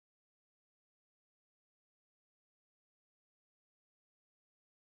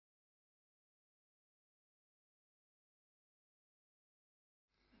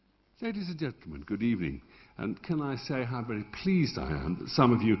Ladies and gentlemen, good evening. And can I say how very pleased I am that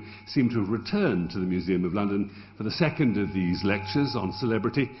some of you seem to have returned to the Museum of London for the second of these lectures on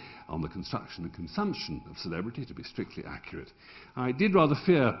celebrity, on the construction and consumption of celebrity, to be strictly accurate. I did rather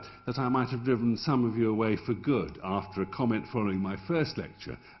fear that I might have driven some of you away for good after a comment following my first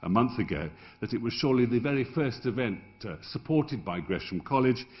lecture a month ago that it was surely the very first event supported by Gresham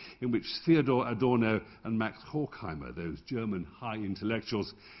College in which Theodor Adorno and Max Horkheimer, those German high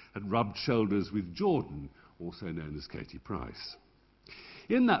intellectuals, had rubbed shoulders with Jordan, also known as Katie Price.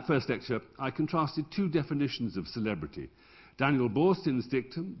 In that first lecture, I contrasted two definitions of celebrity. Daniel Boorstin's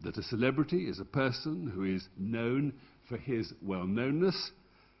dictum that a celebrity is a person who is known for his well-knownness,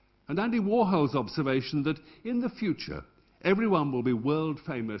 and Andy Warhol's observation that in the future, everyone will be world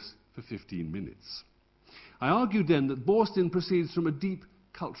famous for 15 minutes. I argued then that Boorstin proceeds from a deep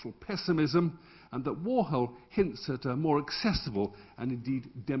cultural pessimism, and that Warhol hints at a more accessible and indeed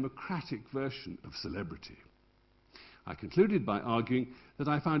democratic version of celebrity. I concluded by arguing that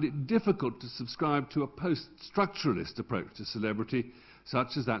I found it difficult to subscribe to a post-structuralist approach to celebrity,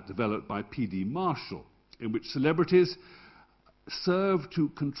 such as that developed by P.D. Marshall, in which celebrities serve to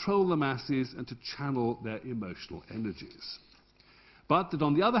control the masses and to channel their emotional energies. But that,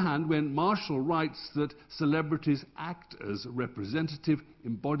 on the other hand, when Marshall writes that celebrities act as representative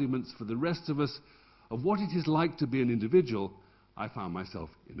embodiments for the rest of us of what it is like to be an individual, I found myself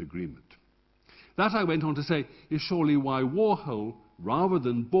in agreement. That, I went on to say, is surely why Warhol, rather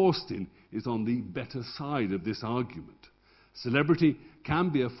than Boorstin, is on the better side of this argument. Celebrity can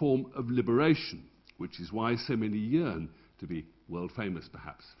be a form of liberation, which is why so many yearn to be world famous,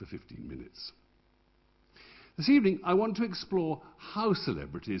 perhaps, for 15 minutes. This evening, I want to explore how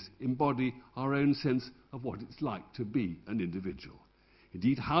celebrities embody our own sense of what it's like to be an individual.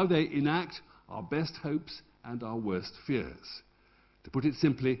 Indeed, how they enact our best hopes and our worst fears. To put it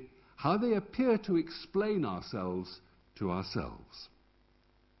simply, how they appear to explain ourselves to ourselves.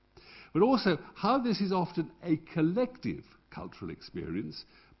 But also, how this is often a collective cultural experience,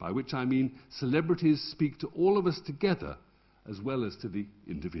 by which I mean celebrities speak to all of us together as well as to the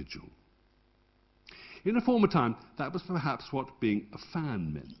individual. In a former time, that was perhaps what being a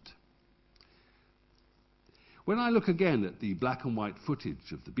fan meant. When I look again at the black and white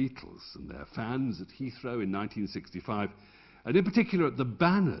footage of the Beatles and their fans at Heathrow in 1965, and in particular at the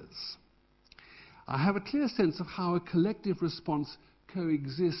banners, I have a clear sense of how a collective response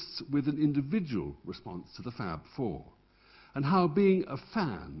coexists with an individual response to the Fab Four, and how being a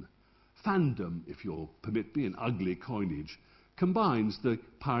fan, fandom, if you'll permit me an ugly coinage, combines the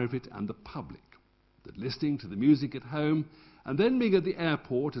private and the public. That listening to the music at home and then being at the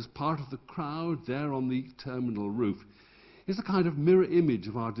airport as part of the crowd there on the terminal roof is a kind of mirror image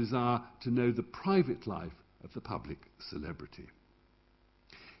of our desire to know the private life of the public celebrity.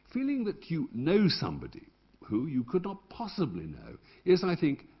 Feeling that you know somebody who you could not possibly know is, I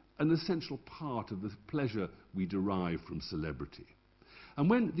think, an essential part of the pleasure we derive from celebrity. And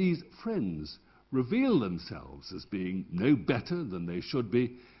when these friends reveal themselves as being no better than they should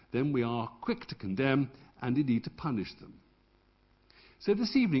be, then we are quick to condemn and indeed to punish them. So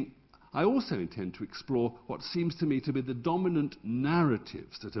this evening, I also intend to explore what seems to me to be the dominant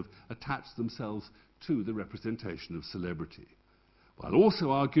narratives that have attached themselves to the representation of celebrity, while also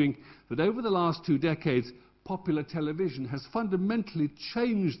arguing that over the last 2 decades, popular television has fundamentally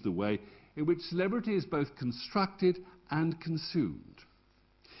changed the way in which celebrity is both constructed and consumed.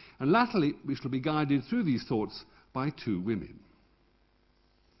 And latterly, we shall be guided through these thoughts by 2 women.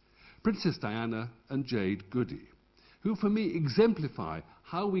 Princess Diana and Jade Goody, who for me exemplify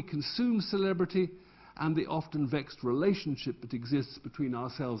how we consume celebrity and the often vexed relationship that exists between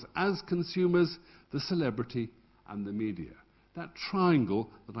ourselves as consumers, the celebrity and the media. That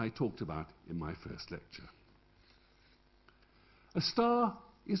triangle that I talked about in my first lecture. A star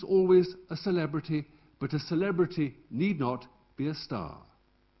is always a celebrity, but a celebrity need not be a star.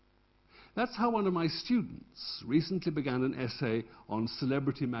 That's how one of my students recently began an essay on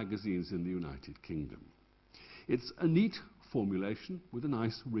celebrity magazines in the United Kingdom. It's a neat formulation with a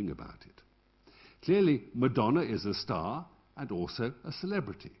nice ring about it. Clearly, Madonna is a star and also a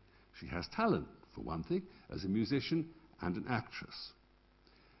celebrity. She has talent, for one thing, as a musician and an actress.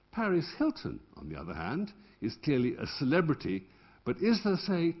 Paris Hilton, on the other hand, is clearly a celebrity, but is there,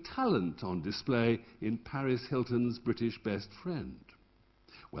 say, talent on display in Paris Hilton's British Best Friend?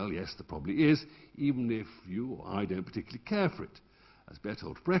 Well, yes, there probably is, even if you or I don't particularly care for it. As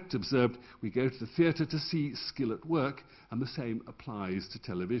Bertolt Brecht observed, we go to the theatre to see skill at work, and the same applies to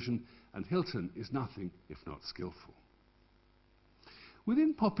television, and Hilton is nothing if not skillful.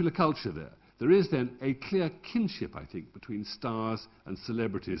 Within popular culture there is then a clear kinship, I think, between stars and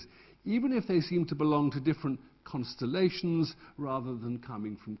celebrities, even if they seem to belong to different constellations rather than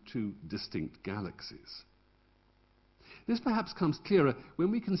coming from two distinct galaxies. This perhaps comes clearer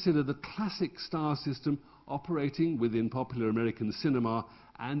when we consider the classic star system operating within popular American cinema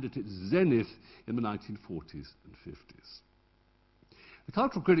and at its zenith in the 1940s and 50s. The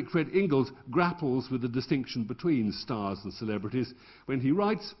cultural critic Fred Ingalls grapples with the distinction between stars and celebrities when he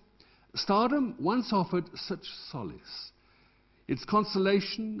writes, "Stardom once offered such solace. Its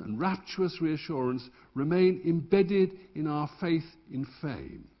consolation and rapturous reassurance remain embedded in our faith in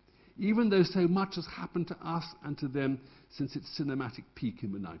fame, even though so much has happened to us and to them since its cinematic peak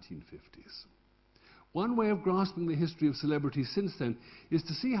in the 1950s. One way of grasping the history of celebrities since then is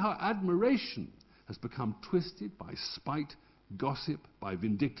to see how admiration has become twisted by spite, gossip, by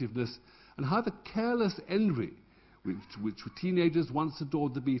vindictiveness, and how the careless envy which teenagers once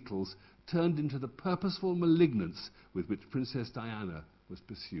adored the Beatles turned into the purposeful malignance with which Princess Diana was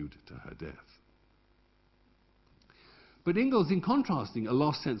pursued to her death." But Ingalls, in contrasting a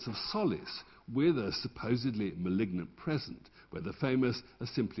lost sense of solace with a supposedly malignant present, where the famous are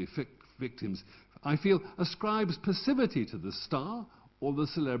simply victims, I feel ascribes passivity to the star or the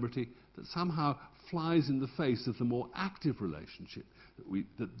celebrity that somehow flies in the face of the more active relationship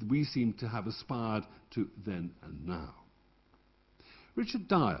that we seem to have aspired to then and now. Richard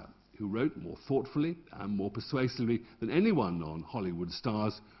Dyer, who wrote more thoughtfully and more persuasively than anyone on Hollywood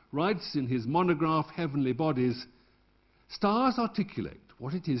stars, writes in his monograph Heavenly Bodies, "Stars articulate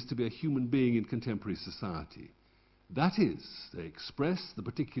what it is to be a human being in contemporary society. That is, they express the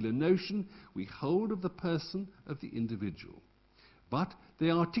particular notion we hold of the person of the individual. But they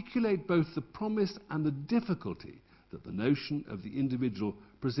articulate both the promise and the difficulty that the notion of the individual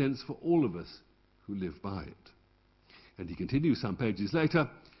presents for all of us who live by it." And he continues some pages later,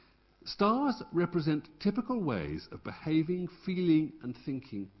 "Stars represent typical ways of behaving, feeling and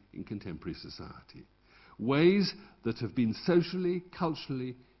thinking in contemporary society. Ways that have been socially,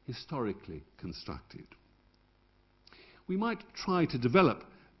 culturally, historically constructed." We might try to develop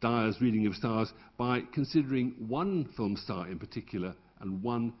Dyer's reading of stars by considering one film star in particular and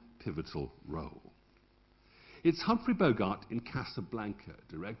one pivotal role. It's Humphrey Bogart in Casablanca,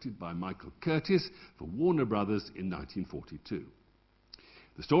 directed by Michael Curtiz for Warner Brothers in 1942.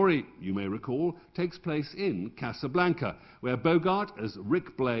 The story, you may recall, takes place in Casablanca, where Bogart, as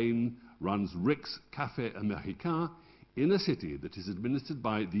Rick Blaine, runs Rick's Café Américain in a city that is administered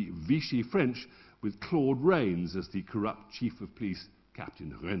by the Vichy French, with Claude Rains as the corrupt chief of police,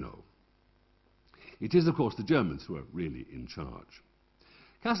 Captain Renault. It is, of course, the Germans who are really in charge.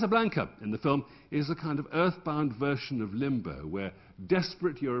 Casablanca, in the film, is a kind of earthbound version of Limbo, where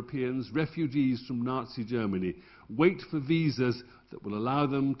desperate Europeans, refugees from Nazi Germany, wait for visas that will allow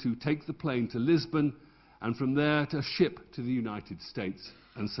them to take the plane to Lisbon and from there to ship to the United States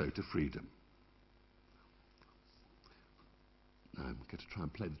and so to freedom. Now I'm going to try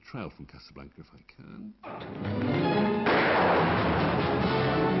and play the trail from Casablanca if I can.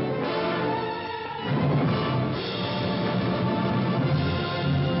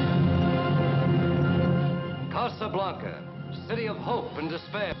 Casablanca, city of hope and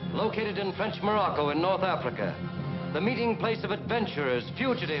despair, located in French Morocco in North Africa. The meeting place of adventurers,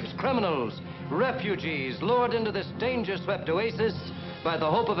 fugitives, criminals, refugees, lured into this danger-swept oasis by the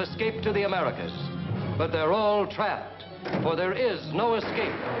hope of escape to the Americas. But they're all trapped, for there is no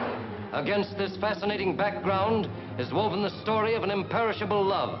escape. Against this fascinating background is woven the story of an imperishable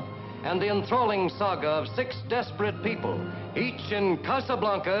love and the enthralling saga of 6 desperate people, each in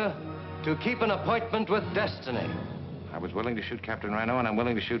Casablanca to keep an appointment with destiny. I was willing to shoot Captain Renault, and I'm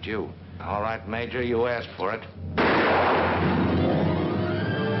willing to shoot you. All right, Major, you asked for it.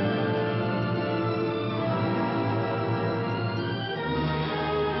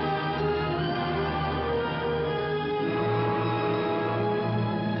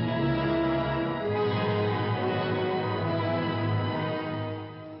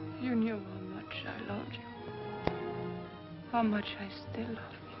 You knew how much I loved you, how much I still love you.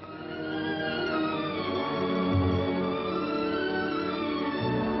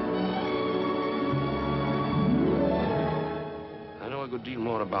 A good deal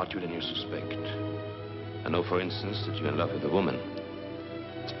more about you than you suspect. I know, for instance, that you're in love with a woman.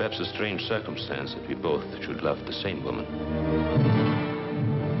 It's perhaps a strange circumstance that we both should love the same woman.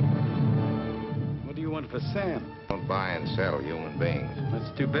 What do you want for Sam? Don't buy and sell human beings.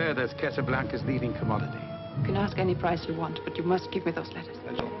 That's too bad. That's Casablanca's leading commodity. You can ask any price you want, but you must give me those letters.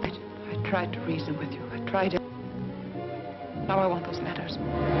 I tried to reason with you. I tried it. Now I want those letters.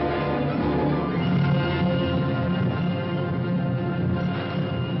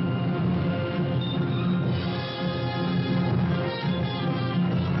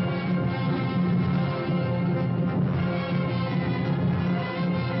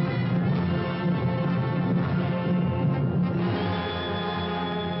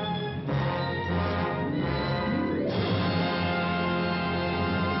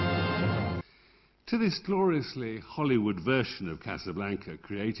 To this gloriously Hollywood version of Casablanca,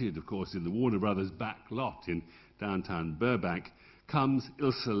 created, of course, in the Warner Brothers back lot in downtown Burbank, comes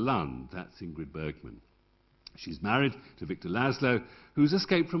Ilse Lund, that's Ingrid Bergman. She's married to Victor Laszlo, who's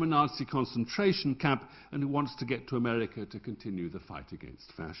escaped from a Nazi concentration camp and who wants to get to America to continue the fight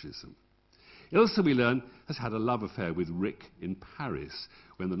against fascism. Ilse, we learn, has had a love affair with Rick in Paris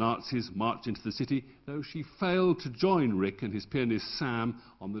when the Nazis marched into the city, though she failed to join Rick and his pianist Sam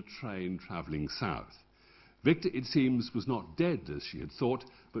on the train travelling south. Victor, it seems, was not dead as she had thought,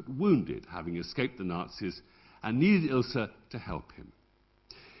 but wounded, having escaped the Nazis, and needed Ilse to help him.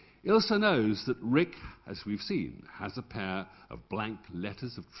 Ilse knows that Rick, as we've seen, has a pair of blank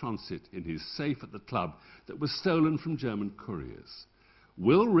letters of transit in his safe at the club that was stolen from German couriers.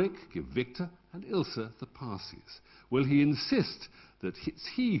 Will Rick give Victor and Ilse the passes? Will he insist that it's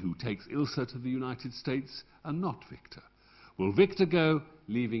he who takes Ilse to the United States and not Victor? Will Victor go,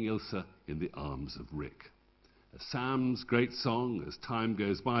 leaving Ilse in the arms of Rick? As Sam's great song, As Time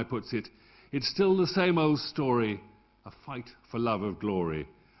Goes By, puts it, it's still the same old story, a fight for love of glory,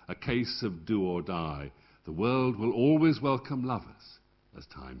 a case of do or die. The world will always welcome lovers as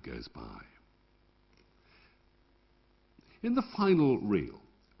time goes by. In the final reel,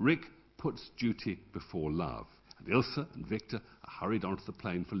 Rick puts duty before love, and Ilse and Victor are hurried onto the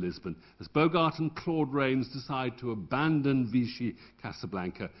plane for Lisbon as Bogart and Claude Rains decide to abandon Vichy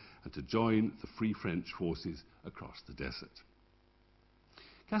Casablanca and to join the Free French forces across the desert.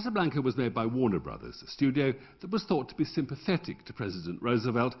 Casablanca was made by Warner Brothers, a studio that was thought to be sympathetic to President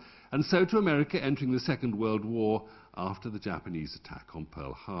Roosevelt and so to America entering the Second World War after the Japanese attack on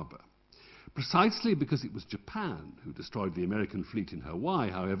Pearl Harbor. Precisely because it was Japan who destroyed the American fleet in Hawaii,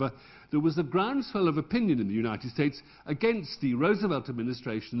 however, there was a groundswell of opinion in the United States against the Roosevelt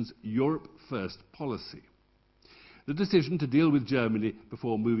administration's Europe First policy, the decision to deal with Germany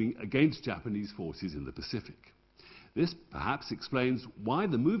before moving against Japanese forces in the Pacific. This perhaps explains why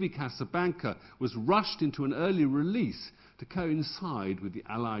the movie Casablanca was rushed into an early release to coincide with the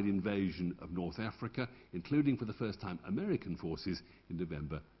Allied invasion of North Africa, including for the first time American forces in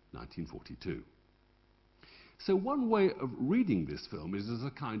November 1942. So one way of reading this film is as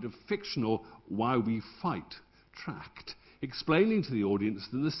a kind of fictional Why We Fight tract, explaining to the audience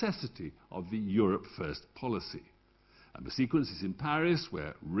the necessity of the Europe First policy. And the sequence is in Paris,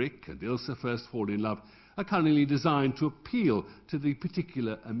 where Rick and Ilse first fall in love, are cunningly designed to appeal to the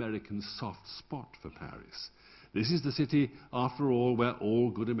particular American soft spot for Paris. This is the city, after all, where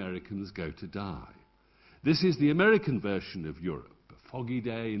all good Americans go to die. This is the American version of Europe. Foggy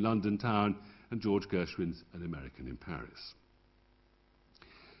Day in London town, and George Gershwin's An American in Paris.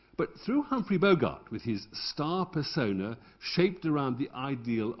 But through Humphrey Bogart, with his star persona shaped around the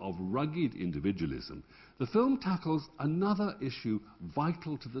ideal of rugged individualism, the film tackles another issue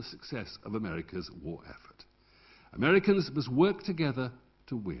vital to the success of America's war effort. Americans must work together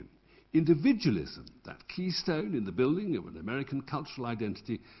to win. Individualism, that keystone in the building of an American cultural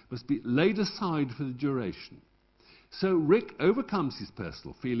identity, must be laid aside for the duration. So Rick overcomes his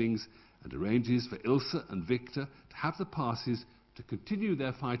personal feelings and arranges for Ilse and Victor to have the passes to continue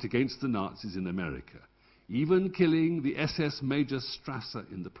their fight against the Nazis in America, even killing the SS Major Strasser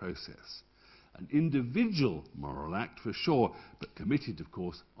in the process. An individual moral act for sure, but committed, of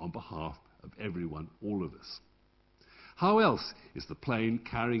course, on behalf of everyone, all of us. How else is the plane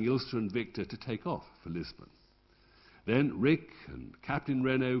carrying Ilse and Victor to take off for Lisbon? Then Rick and Captain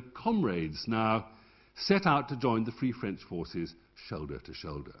Renault, comrades now, set out to join the Free French forces shoulder to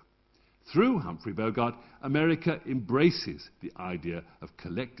shoulder. Through Humphrey Bogart, America embraces the idea of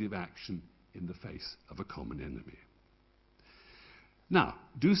collective action in the face of a common enemy. Now,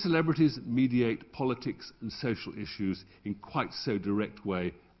 do celebrities mediate politics and social issues in quite so direct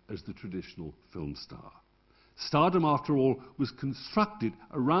way as the traditional film star? Stardom, after all, was constructed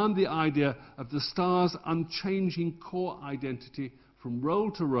around the idea of the star's unchanging core identity from role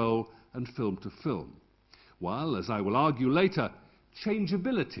to role and film to film, while, as I will argue later,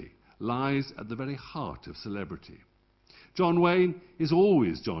 changeability lies at the very heart of celebrity. John Wayne is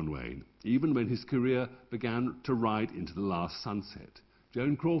always John Wayne, even when his career began to ride into the last sunset.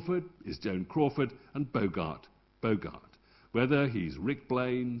 Joan Crawford is Joan Crawford, and Bogart, Bogart, whether he's Rick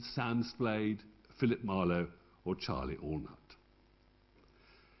Blaine, Sam Spade, Philip Marlowe, or Charlie Allnut.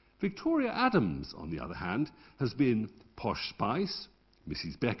 Victoria Adams, on the other hand, has been Posh Spice,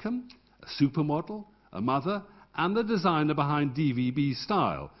 Mrs. Beckham, a supermodel, a mother, and the designer behind DVB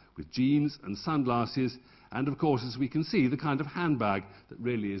Style, with jeans and sunglasses, and of course, as we can see, the kind of handbag that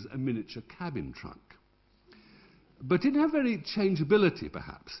really is a miniature cabin trunk. But in her very changeability,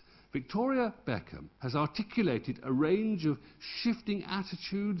 perhaps, Victoria Beckham has articulated a range of shifting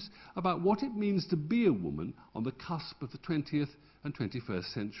attitudes about what it means to be a woman on the cusp of the 20th and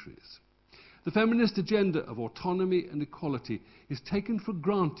 21st centuries. The feminist agenda of autonomy and equality is taken for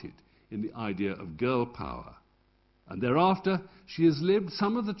granted in the idea of girl power. And thereafter, she has lived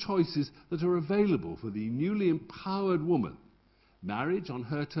some of the choices that are available for the newly empowered woman. Marriage on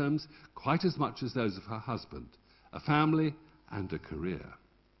her terms quite as much as those of her husband, a family and a career.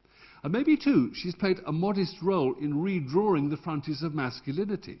 And maybe, too, she's played a modest role in redrawing the frontiers of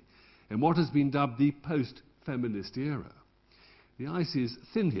masculinity in what has been dubbed the post-feminist era. The ice is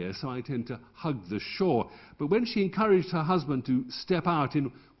thin here, so I tend to hug the shore. But when she encouraged her husband to step out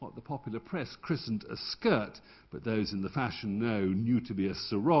in what the popular press christened a skirt, but those in the fashion know knew to be a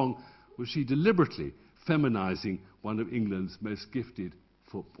sarong, was she deliberately feminising one of England's most gifted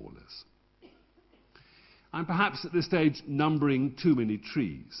footballers? I'm perhaps at this stage numbering too many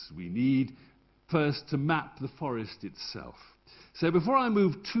trees. We need first to map the forest itself. So before I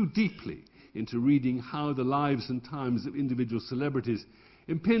move too deeply into reading how the lives and times of individual celebrities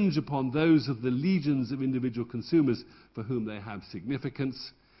impinge upon those of the legions of individual consumers for whom they have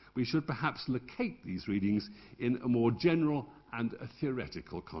significance, we should perhaps locate these readings in a more general and a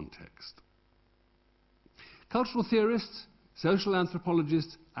theoretical context. Cultural theorists, social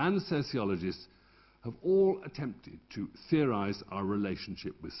anthropologists and sociologists have all attempted to theorize our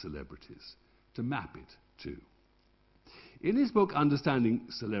relationship with celebrities, to map it too. In his book Understanding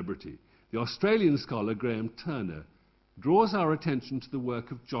Celebrity, the Australian scholar Graham Turner draws our attention to the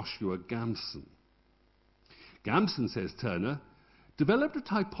work of Joshua Gamson. Gamson, says Turner, developed a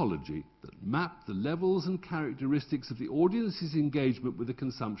typology that mapped the levels and characteristics of the audience's engagement with the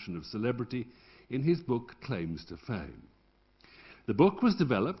consumption of celebrity in his book Claims to Fame. The book was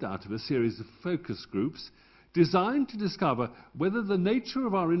developed out of a series of focus groups designed to discover whether the nature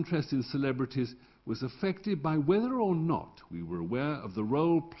of our interest in celebrities was affected by whether or not we were aware of the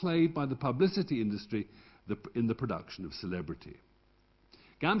role played by the publicity industry in the production of celebrity.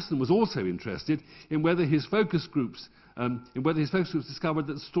 Gamson was also interested in whether his focus groups discovered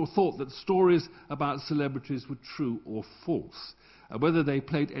that thought that stories about celebrities were true or false, and whether they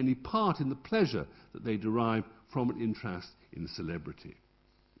played any part in the pleasure that they derived from an interest in celebrity.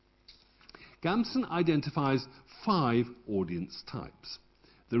 Gamson identifies 5 audience types.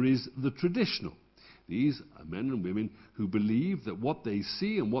 There is the traditional. These are men and women who believe that what they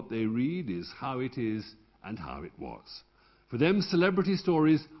see and what they read is how it is and how it was. For them, celebrity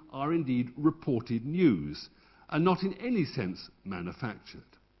stories are indeed reported news and not in any sense manufactured.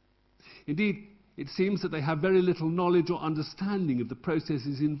 Indeed, it seems that they have very little knowledge or understanding of the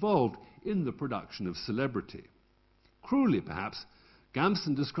processes involved in the production of celebrity. Cruelly, perhaps,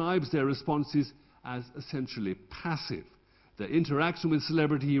 Gamson describes their responses as essentially passive. Their interaction with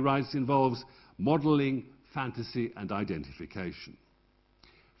celebrity, he writes, involves modelling, fantasy and identification.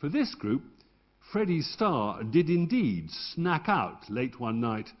 For this group, Freddie Starr did indeed snack out late one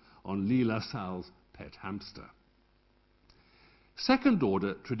night on Lee LaSalle's pet hamster.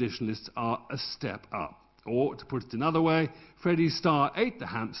 Second-order traditionalists are a step up. Or, to put it another way, Freddie Starr ate the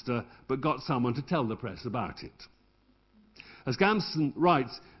hamster but got someone to tell the press about it. As Gamson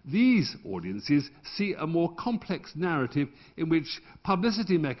writes, these audiences see a more complex narrative in which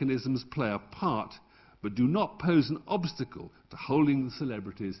publicity mechanisms play a part, but do not pose an obstacle to holding the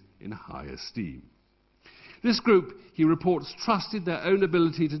celebrities in high esteem. This group, he reports, trusted their own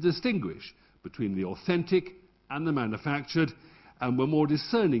ability to distinguish between the authentic and the manufactured, and were more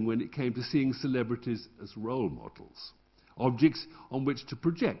discerning when it came to seeing celebrities as role models, objects on which to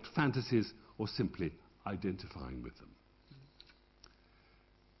project fantasies or simply identifying with them.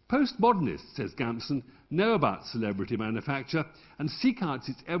 Postmodernists, says Gamson, know about celebrity manufacture and seek out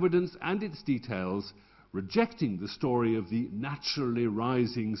its evidence and its details, rejecting the story of the naturally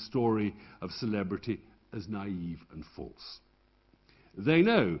rising story of celebrity as naive and false. They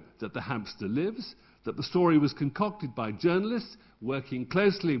know that the hamster lives, that the story was concocted by journalists working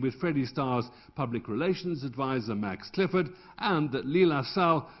closely with Freddie Starr's public relations advisor Max Clifford, and that Lee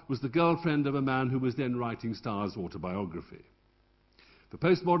LaSalle was the girlfriend of a man who was then writing Starr's autobiography. For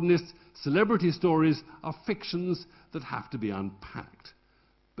postmodernists, celebrity stories are fictions that have to be unpacked.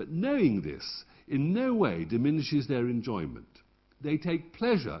 But knowing this in no way diminishes their enjoyment. They take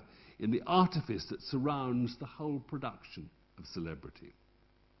pleasure in the artifice that surrounds the whole production of celebrity.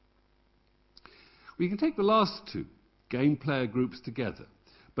 We can take the last two game player groups together.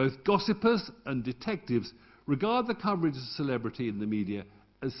 Both gossipers and detectives regard the coverage of celebrity in the media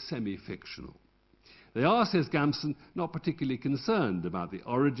as semi-fictional. They are, says Gamson, not particularly concerned about the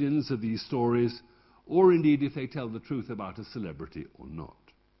origins of these stories, or indeed if they tell the truth about a celebrity or not.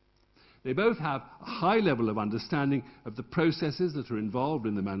 They both have a high level of understanding of the processes that are involved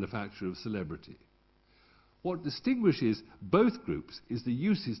in the manufacture of celebrity. What distinguishes both groups is the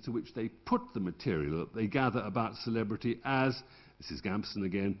uses to which they put the material that they gather about celebrity as, this is Gampson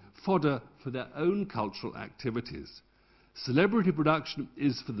again, fodder for their own cultural activities. Celebrity production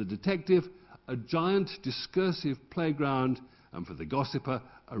is for the detective a giant discursive playground, and for the gossiper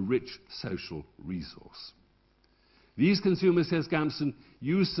a rich social resource. These consumers, says Gampson,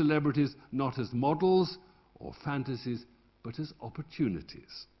 use celebrities not as models or fantasies, but as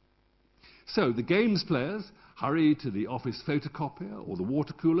opportunities. So the games players hurry to the office photocopier or the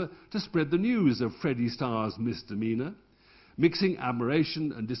water cooler to spread the news of Freddie Starr's misdemeanour, mixing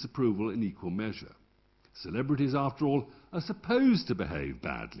admiration and disapproval in equal measure. Celebrities, after all, are supposed to behave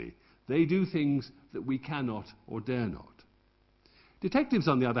badly. They do things that we cannot or dare not. Detectives,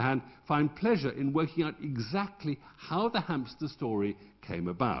 on the other hand, find pleasure in working out exactly how the hamster story came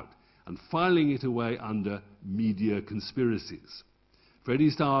about and filing it away under media conspiracies. Freddie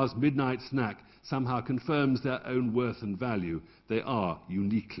Starr's midnight snack somehow confirms their own worth and value. They are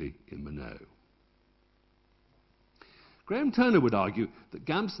uniquely in the know. Graham Turner would argue that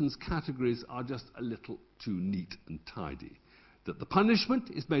Gampson's categories are just a little too neat and tidy, that the punishment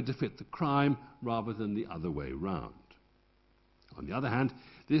is made to fit the crime rather than the other way round. On the other hand,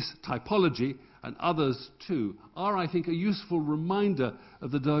 this typology, and others too, are, I think, a useful reminder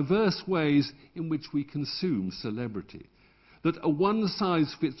of the diverse ways in which we consume celebrity, that a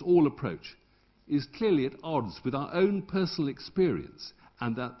one-size-fits-all approach is clearly at odds with our own personal experience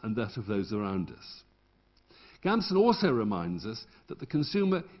and that of those around us. Gampson also reminds us that the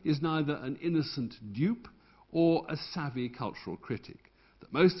consumer is neither an innocent dupe or a savvy cultural critic,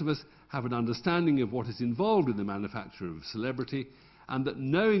 that most of us have an understanding of what is involved in the manufacture of celebrity, and that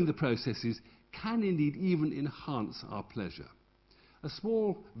knowing the processes can indeed even enhance our pleasure. A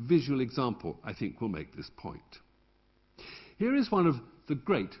small visual example, I think, will make this point. Here is one of the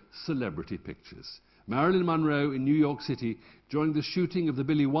great celebrity pictures. Marilyn Monroe in New York City during the shooting of the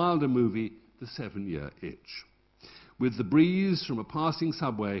Billy Wilder movie, The 7-Year Itch, with the breeze from a passing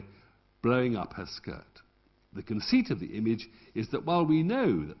subway blowing up her skirt. The conceit of the image is that while we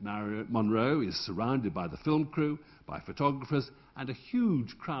know that Marilyn Monroe is surrounded by the film crew, by photographers, and a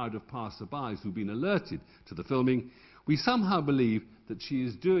huge crowd of passers-by who've been alerted to the filming, we somehow believe that she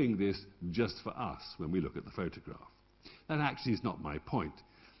is doing this just for us when we look at the photograph. That actually is not my point.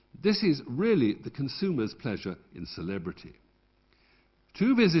 This is really the consumer's pleasure in celebrity.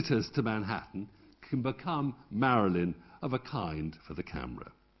 Two visitors to Manhattan can become Marilyn of a kind for the camera.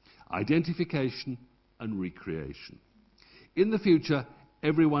 Identification and recreation. In the future,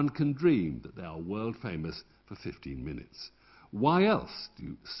 everyone can dream that they are world famous for 15 minutes. Why else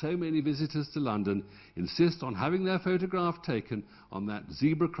do so many visitors to London insist on having their photograph taken on that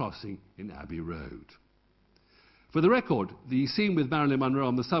zebra crossing in Abbey Road? For the record, the scene with Marilyn Monroe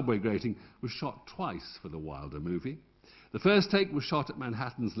on the subway grating was shot twice for the Wilder movie. The first take was shot at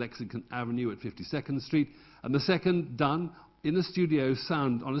Manhattan's Lexington Avenue at 52nd Street, and the second done in a studio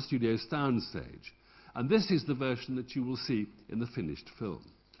sound stage. And this is the version that you will see in the finished film.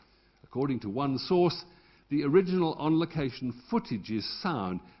 According to one source, the original on-location footage's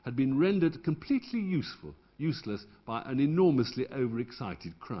sound had been rendered completely useless by an enormously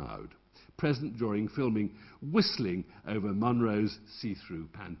overexcited crowd present during filming, whistling over Monroe's see-through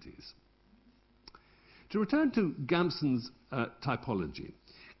panties. To return to Gampson's typology,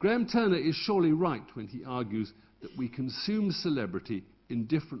 Graham Turner is surely right when he argues that we consume celebrity in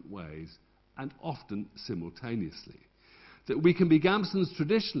different ways and often simultaneously. That we can be Gampson's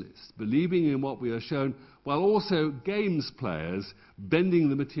traditionalists, believing in what we are shown, while also games players bending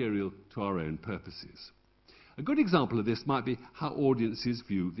the material to our own purposes. A good example of this might be how audiences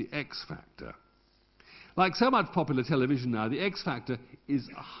view The X Factor. Like so much popular television now, The X Factor is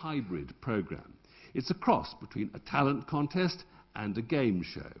a hybrid programme. It's a cross between a talent contest and a game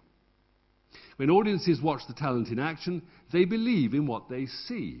show. When audiences watch the talent in action, they believe in what they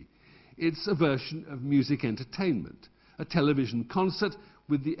see. It's a version of music entertainment, a television concert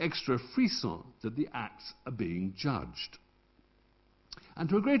with the extra frisson that the acts are being judged. And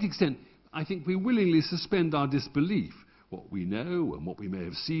to a great extent, I think we willingly suspend our disbelief, what we know and what we may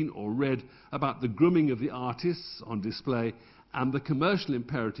have seen or read about the grooming of the artists on display and the commercial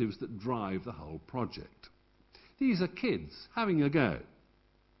imperatives that drive the whole project. These are kids having a go.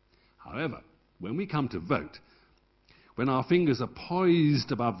 However, when we come to vote, when our fingers are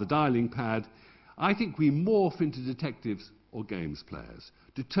poised above the dialing pad, I think we morph into detectives or games players,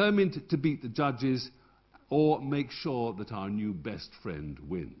 determined to beat the judges or make sure that our new best friend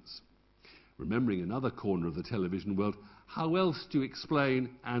wins. Remembering another corner of the television world, how else do you explain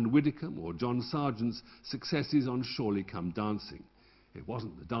Anne Widdecombe or John Sargent's successes on Surely Come Dancing? It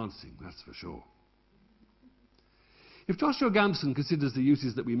wasn't the dancing, that's for sure. If Joshua Gamson considers the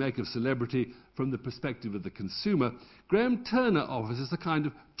uses that we make of celebrity from the perspective of the consumer, Graham Turner offers us a kind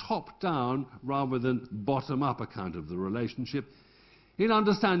of top-down rather than bottom-up account of the relationship. In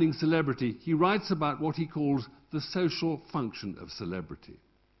Understanding Celebrity, he writes about what he calls the social function of celebrity.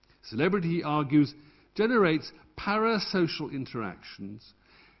 Celebrity, he argues, generates parasocial interactions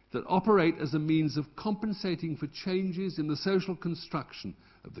that operate as a means of compensating for changes in the social construction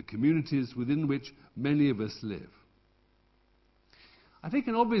of the communities within which many of us live. I think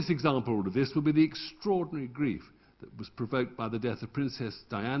an obvious example of this would be the extraordinary grief that was provoked by the death of Princess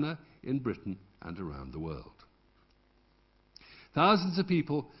Diana in Britain and around the world. Thousands of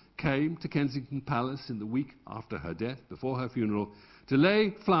people came to Kensington Palace in the week after her death, before her funeral, to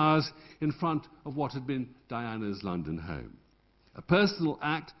lay flowers in front of what had been Diana's London home. A personal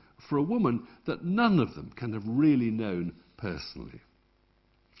act for a woman that none of them can have really known personally.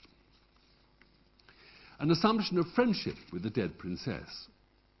 An assumption of friendship with the dead princess.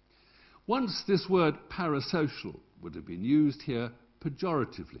 Once this word parasocial would have been used here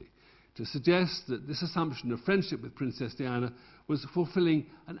pejoratively to suggest that this assumption of friendship with Princess Diana was fulfilling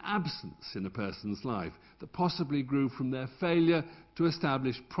an absence in a person's life that possibly grew from their failure to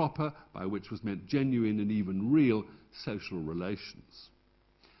establish proper, by which was meant genuine and even real, social relations.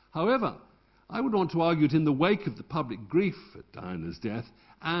 However, I would want to argue that in the wake of the public grief at Diana's death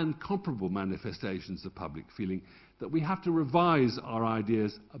and comparable manifestations of public feeling, that we have to revise our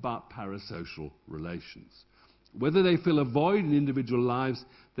ideas about parasocial relations. Whether they fill a void in individual lives,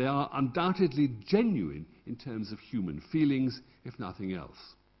 they are undoubtedly genuine in terms of human feelings, if nothing else.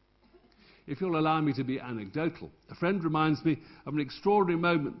 If you'll allow me to be anecdotal, a friend reminds me of an extraordinary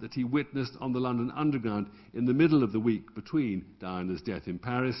moment that he witnessed on the London Underground in the middle of the week between Diana's death in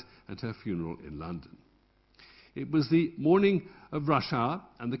Paris and her funeral in London. It was the morning of rush hour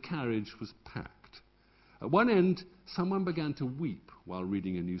and the carriage was packed. At one end, someone began to weep while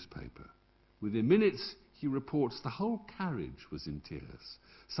reading a newspaper. Within minutes, he reports the whole carriage was in tears,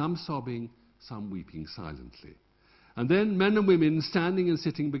 some sobbing, some weeping silently. And then men and women standing and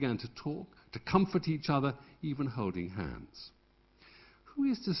sitting began to talk, to comfort each other, even holding hands. Who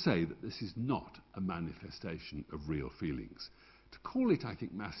is to say that this is not a manifestation of real feelings? To call it, I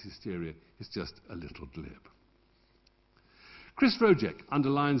think, mass hysteria is just a little glib. Chris Rojek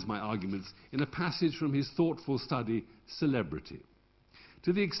underlines my arguments in a passage from his thoughtful study, Celebrity.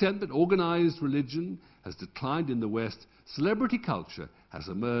 To the extent that organized religion has declined in the West, celebrity culture has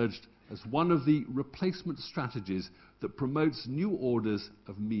emerged as one of the replacement strategies that promotes new orders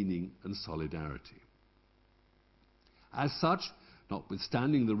of meaning and solidarity. As such,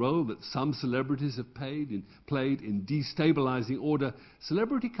 notwithstanding the role that some celebrities have played in destabilizing order,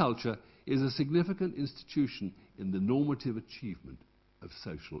 celebrity culture is a significant institution in the normative achievement of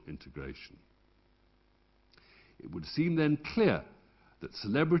social integration. It would seem then clear that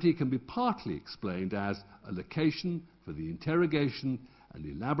celebrity can be partly explained as a location for the interrogation and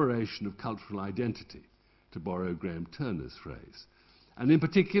elaboration of cultural identity, to borrow Graham Turner's phrase, and in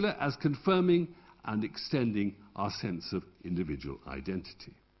particular as confirming and extending our sense of individual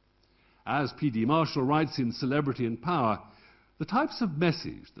identity. As P.D. Marshall writes in Celebrity and Power, the types of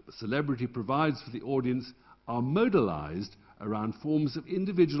message that the celebrity provides for the audience are modalized around forms of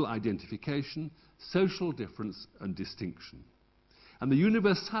individual identification, social difference and distinction, and the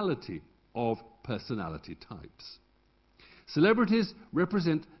universality of personality types. Celebrities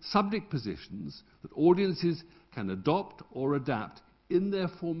represent subject positions that audiences can adopt or adapt in their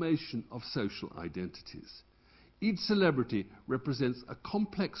formation of social identities. Each celebrity represents a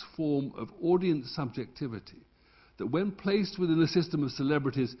complex form of audience subjectivity that, when placed within a system of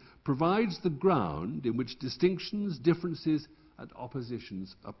celebrities, provides the ground in which distinctions, differences, and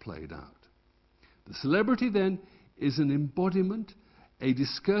oppositions are played out. The celebrity, then, is an embodiment, a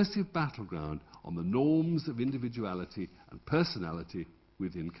discursive battleground on the norms of individuality and personality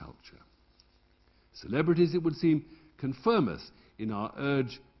within culture. Celebrities, it would seem, confirm us in our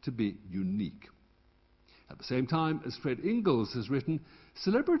urge to be unique. At the same time, as Fred Ingalls has written,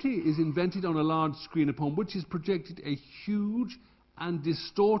 celebrity is invented on a large screen upon which is projected a huge and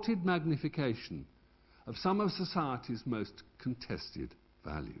distorted magnification of some of society's most contested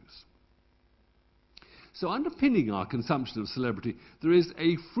values. So underpinning our consumption of celebrity, there is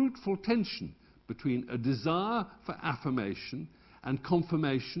a fruitful tension between a desire for affirmation and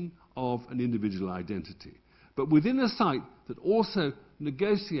confirmation of an individual identity, but within a sight that also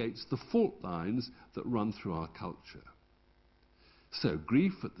negotiates the fault lines that run through our culture. So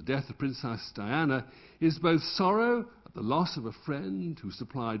grief at the death of Princess Diana is both sorrow at the loss of a friend who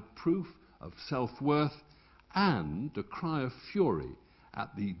supplied proof of self-worth and a cry of fury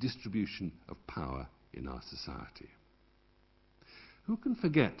at the distribution of power in our society. Who can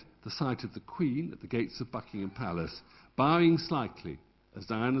forget the sight of the Queen at the gates of Buckingham Palace, bowing slightly as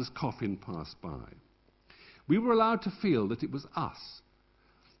Diana's coffin passed by? We were allowed to feel that it was us,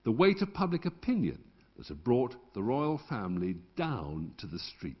 the weight of public opinion, that had brought the royal family down to the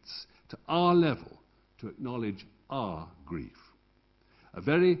streets, to our level, to acknowledge our grief. A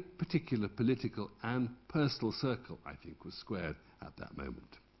very particular political and personal circle, I think, was squared at that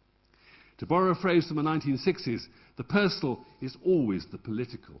moment. To borrow a phrase from the 1960s, the personal is always the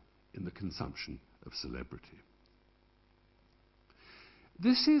political in the consumption of celebrity.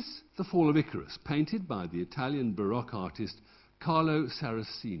 This is The Fall of Icarus, painted by the Italian Baroque artist Carlo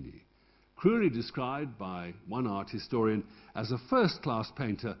Saraceni, cruelly described by one art historian as a first-class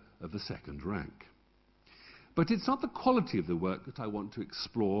painter of the second rank. But it's not the quality of the work that I want to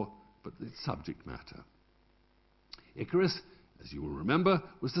explore, but its subject matter. Icarus, as you will remember,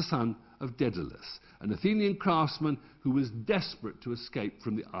 was the son of Daedalus, an Athenian craftsman who was desperate to escape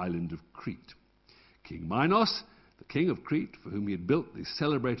from the island of Crete. King Minos, the king of Crete, for whom he had built the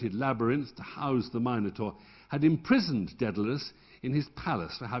celebrated labyrinth to house the Minotaur, had imprisoned Daedalus in his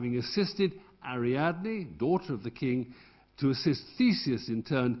palace for having assisted Ariadne, daughter of the king, to assist Theseus in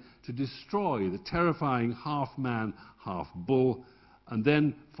turn to destroy the terrifying half-man, half-bull, and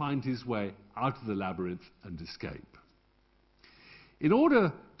then find his way out of the labyrinth and escape. In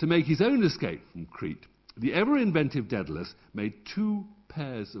order to make his own escape from Crete, the ever-inventive Daedalus made 2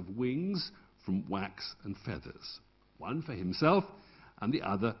 pairs of wings from wax and feathers, one for himself and the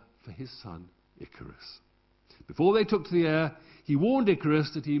other for his son Icarus. Before they took to the air, he warned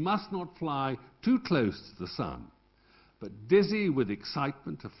Icarus that he must not fly too close to the sun. But dizzy with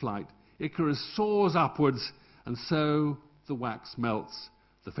excitement of flight, Icarus soars upwards, and so the wax melts,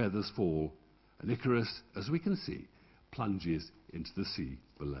 the feathers fall, and Icarus, as we can see, plunges into the sea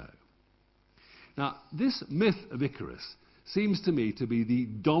below. Now, this myth of Icarus seems to me to be the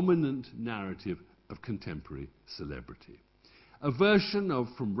dominant narrative of contemporary celebrity. A version of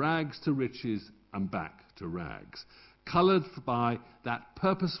from rags to riches and back to rags, coloured by that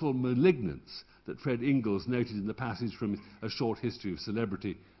purposeful malignance that Fred Ingalls noted in the passage from A Short History of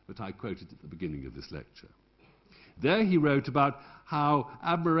Celebrity that I quoted at the beginning of this lecture. There he wrote about how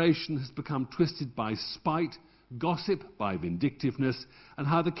admiration has become twisted by spite, gossip by vindictiveness, and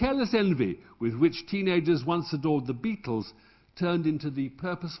how the careless envy with which teenagers once adored the Beatles turned into the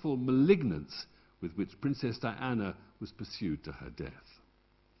purposeful malignance with which Princess Diana was pursued to her death.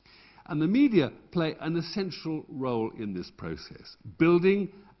 And the media play an essential role in this process, building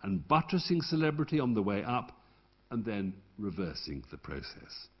and buttressing celebrity on the way up, and then reversing the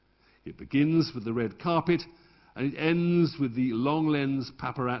process. It begins with the red carpet, and it ends with the long-lens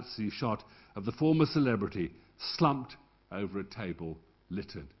paparazzi shot of the former celebrity slumped over a table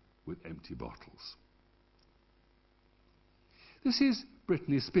littered with empty bottles. This is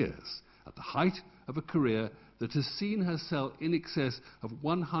Britney Spears, at the height of a career that has seen her sell in excess of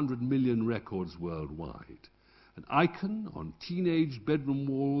 100 million records worldwide. An icon on teenage bedroom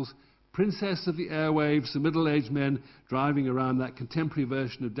walls, princess of the airwaves, the middle-aged men driving around that contemporary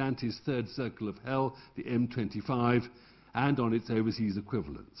version of Dante's Third Circle of Hell, the M25, and on its overseas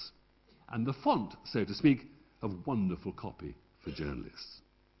equivalents. And the font, so to speak, of wonderful copy for journalists.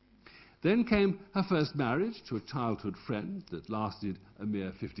 Then came her first marriage to a childhood friend that lasted a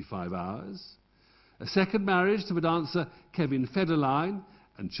mere 55 hours. A second marriage to the dancer Kevin Federline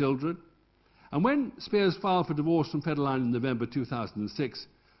and children. And when Spears filed for divorce from Federline in November 2006,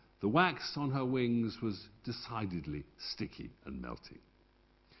 the wax on her wings was decidedly sticky and melting.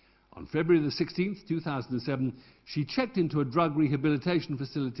 On February the 16th, 2007, she checked into a drug rehabilitation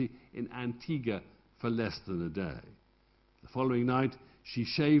facility in Antigua for less than a day. The following night, she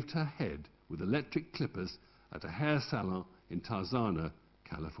shaved her head with electric clippers at a hair salon in Tarzana,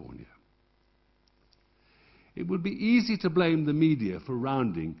 California. It would be easy to blame the media for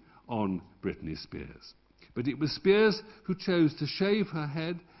rounding on Britney Spears, but it was Spears who chose to shave her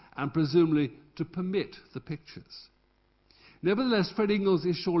head and presumably to permit the pictures. Nevertheless, Fred Ingalls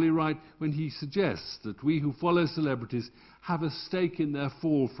is surely right when he suggests that we who follow celebrities have a stake in their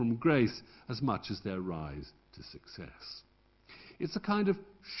fall from grace as much as their rise to success. It's a kind of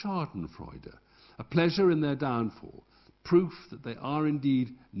schadenfreude, a pleasure in their downfall, proof that they are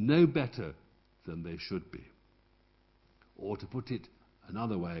indeed no better than they should be. Or to put it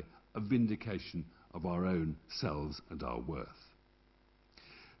another way, a vindication of our own selves and our worth.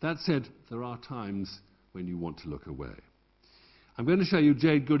 That said, there are times when you want to look away. I'm going to show you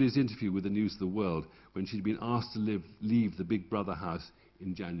Jade Goody's interview with the News of the World when she'd been asked to leave the Big Brother house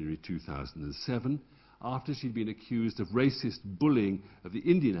in January 2007 after she'd been accused of racist bullying of the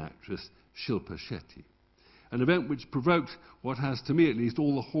Indian actress Shilpa Shetty. An event which provoked what has, to me at least,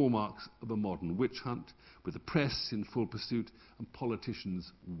 all the hallmarks of a modern witch hunt, with the press in full pursuit and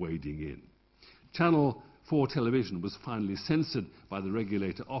politicians wading in. Channel 4 television was finally censored by the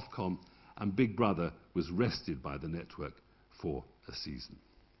regulator Ofcom, and Big Brother was wrested by the network for a season.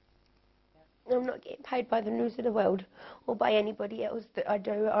 I'm not getting paid by the News of the World or by anybody else that I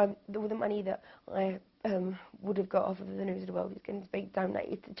do. All the money that I would have got off of the News of the World is going to be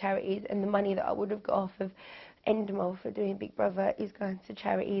donated to charities, and the money that I would have got off of Endemol for doing Big Brother is going to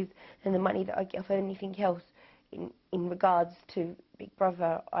charities, and the money that I get off of anything else in regards to Big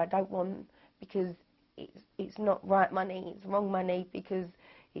Brother I don't want, because it's not right money, it's wrong money, because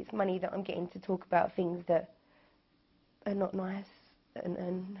it's money that I'm getting to talk about things that are not nice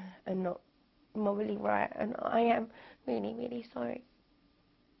and not morally right, and I am really, really sorry.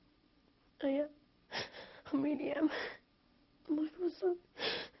 I am. I really am. I feel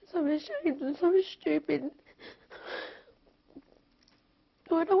so ashamed and so stupid.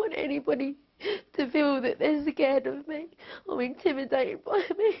 I don't want anybody to feel that they're scared of me or intimidated by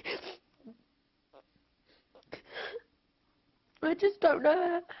me. I just don't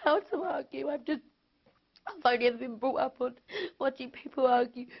know how to argue. I've only ever been brought up on watching people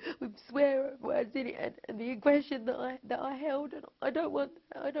argue with swear words in it, and the aggression that I held, and I don't want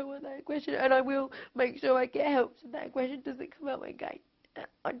that aggression, and I will make sure I get help so that aggression doesn't come out again.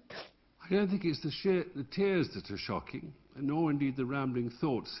 I don't think it's the tears that are shocking, nor indeed the rambling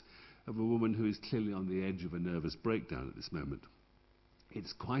thoughts of a woman who is clearly on the edge of a nervous breakdown at this moment.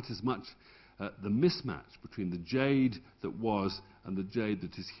 It's quite as much the mismatch between the Jade that was and the Jade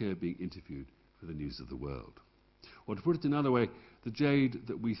that is here being interviewed for the News of the World. Or to put it another way, the Jade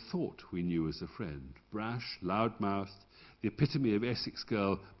that we thought we knew as a friend, brash, loud-mouthed, the epitome of Essex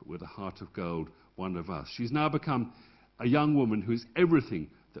girl, but with a heart of gold, one of us. She's now become a young woman who is everything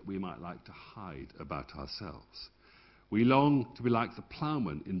that we might like to hide about ourselves. We long to be like the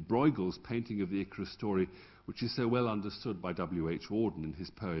ploughman in Bruegel's painting of the Icarus story, which is so well understood by W.H. Auden in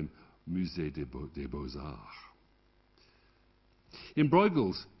his poem Musée des Beaux-Arts. In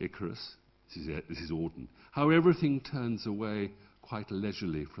Bruegel's Icarus, this is Auden, how everything turns away quite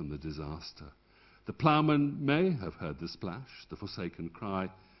leisurely from the disaster. The ploughman may have heard the splash, the forsaken cry,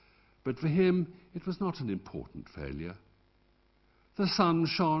 but for him it was not an important failure. The sun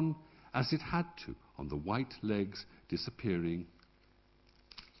shone as it had to on the white legs disappearing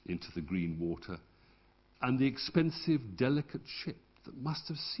into the green water, and the expensive, delicate ship that must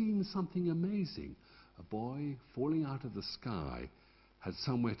have seen something amazing, a boy falling out of the sky, had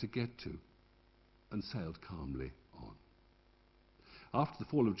somewhere to get to, and sailed calmly on. After the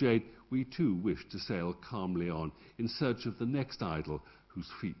fall of Jade, we too wished to sail calmly on in search of the next idol whose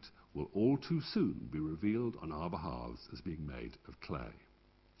feet will all too soon be revealed on our behalves as being made of clay.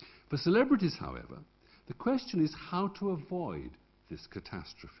 For celebrities, however, the question is how to avoid this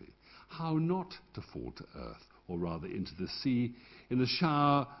catastrophe, how not to fall to earth, or rather into the sea, in a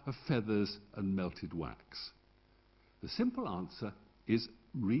shower of feathers and melted wax. The simple answer is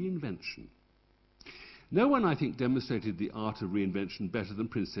reinvention. No one, I think, demonstrated the art of reinvention better than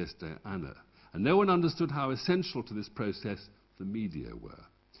Princess Diana, and no one understood how essential to this process the media were.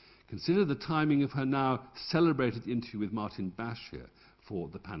 Consider the timing of her now celebrated interview with Martin Bashir for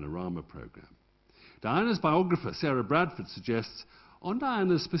the Panorama programme. Diana's biographer, Sarah Bradford, suggests, on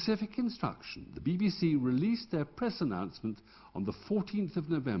Diana's specific instruction, the BBC released their press announcement on the 14th of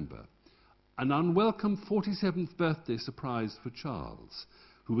November, an unwelcome 47th birthday surprise for Charles,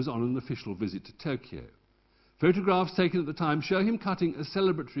 who was on an official visit to Tokyo. Photographs taken at the time show him cutting a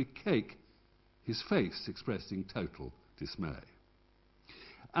celebratory cake, his face expressing total dismay.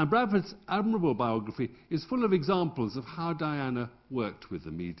 And Bradford's admirable biography is full of examples of how Diana worked with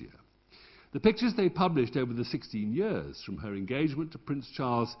the media. The pictures they published over the 16 years, from her engagement to Prince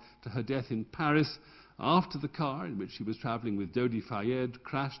Charles to her death in Paris, after the car in which she was travelling with Dodi Fayed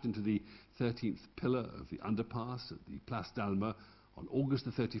crashed into the 13th pillar of the underpass at the Place d'Alma on August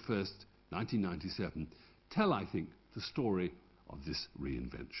the 31st, 1997, tell, I think, the story of this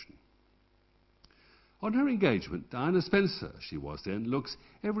reinvention. On her engagement, Diana Spencer, she was then, looks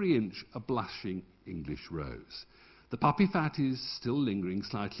every inch a blushing English rose. The puppy fat is still lingering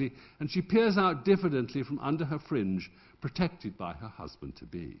slightly, and she peers out diffidently from under her fringe, protected by her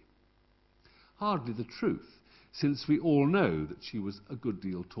husband-to-be. Hardly the truth, since we all know that she was a good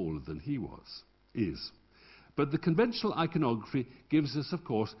deal taller than he is. But the conventional iconography gives us, of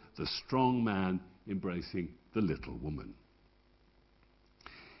course, the strong man embracing the little woman.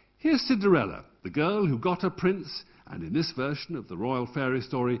 Here's Cinderella, the girl who got a prince and in this version of the royal fairy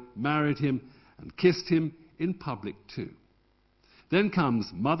story married him and kissed him in public too. Then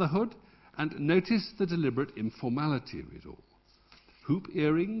comes motherhood, and notice the deliberate informality of it all. Hoop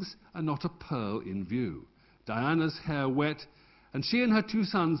earrings are not a pearl in view, Diana's hair wet, and she and her two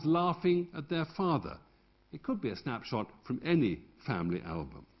sons laughing at their father. It could be a snapshot from any family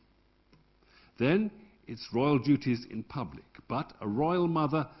album. Then it's royal duties in public, but a royal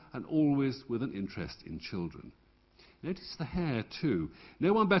mother and always with an interest in children. Notice the hair too.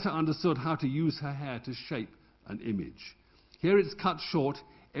 No one better understood how to use her hair to shape an image. Here it's cut short,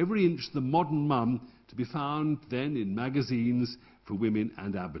 every inch the modern mum, to be found then in magazines for women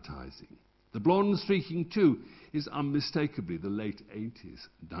and advertising. The blonde streaking too is unmistakably the late 80s,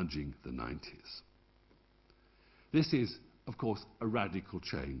 nudging the 90s. This is, of course, a radical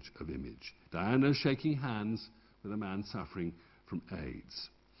change of image. Diana shaking hands with a man suffering from AIDS.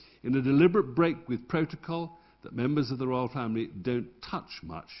 In a deliberate break with protocol that members of the royal family don't touch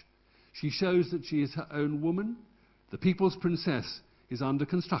much, she shows that she is her own woman. The people's princess is under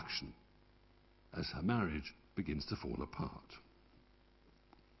construction as her marriage begins to fall apart.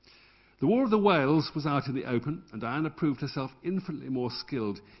 The War of the Whales was out in the open, and Diana proved herself infinitely more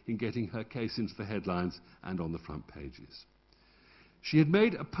skilled in getting her case into the headlines and on the front pages. She had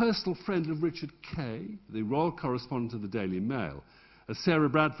made a personal friend of Richard Kay, the royal correspondent of the Daily Mail, as Sarah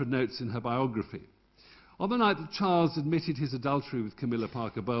Bradford notes in her biography. On the night that Charles admitted his adultery with Camilla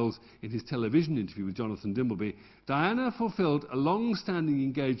Parker Bowles in his television interview with Jonathan Dimbleby, Diana fulfilled a long-standing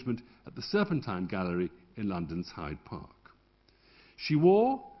engagement at the Serpentine Gallery in London's Hyde Park. She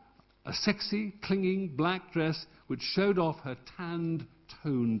wore a sexy, clinging black dress which showed off her tanned,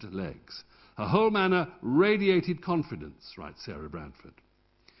 toned legs. Her whole manner radiated confidence, writes Sarah Bradford.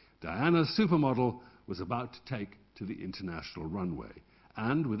 Diana's supermodel was about to take to the international runway,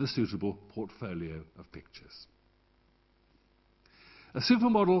 and with a suitable portfolio of pictures. A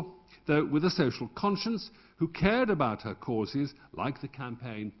supermodel, though with a social conscience, who cared about her causes, like the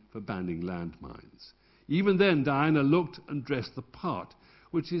campaign for banning landmines. Even then, Diana looked and dressed the part,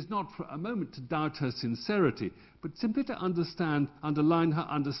 which is not for a moment to doubt her sincerity, but simply to underline her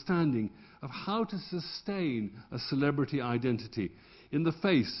understanding of how to sustain a celebrity identity in the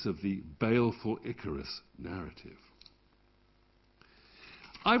face of the baleful Icarus narrative.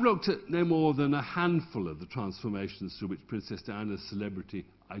 I've looked at no more than a handful of the transformations through which Princess Diana's celebrity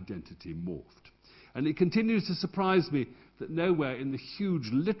identity morphed. And it continues to surprise me that nowhere in the huge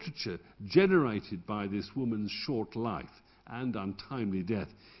literature generated by this woman's short life and untimely death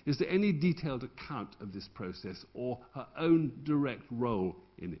is there any detailed account of this process or her own direct role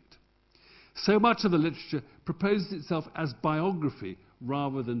in it. So much of the literature proposes itself as biography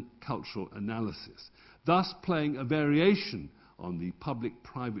rather than cultural analysis, thus playing a variation on the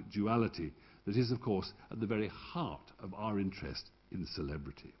public-private duality that is, of course, at the very heart of our interest in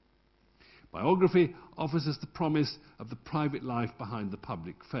celebrity. Biography offers us the promise of the private life behind the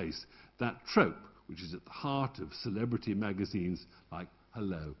public face, that trope which is at the heart of celebrity magazines like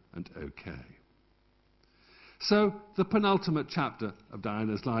Hello and OK. So, the penultimate chapter of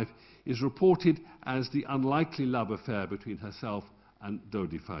Diana's life is reported as the unlikely love affair between herself and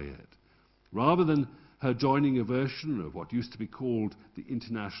Dodi Fayed. Rather than her joining a version of what used to be called the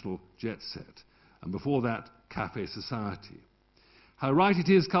international jet set, and before that, cafe society. How right it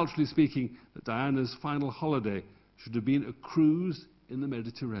is, culturally speaking, that Diana's final holiday should have been a cruise in the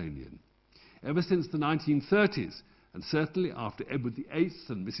Mediterranean. Ever since the 1930s, and certainly after Edward VIII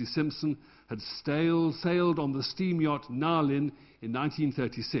and Mrs. Simpson had sailed on the steam yacht Narlin in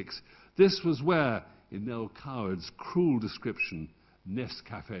 1936, this was where, in Noel Coward's cruel description,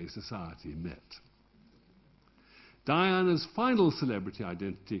 Nescafe society met. Diana's final celebrity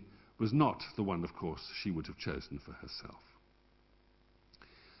identity was not the one, of course, she would have chosen for herself.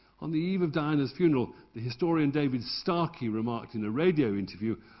 On the eve of Diana's funeral, the historian David Starkey remarked in a radio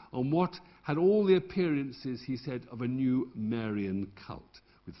interview on what had all the appearances, he said, of a new Marian cult,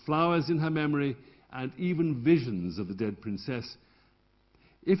 with flowers in her memory and even visions of the dead princess.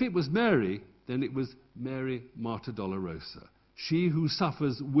 If it was Mary, then it was Mary Mater Dolorosa, she who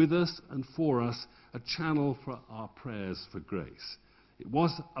suffers with us and for us, a channel for our prayers for grace. It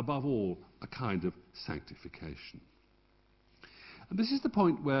was, above all, a kind of sanctification. And this is the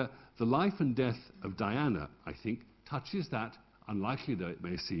point where the life and death of Diana, I think, touches that, unlikely though it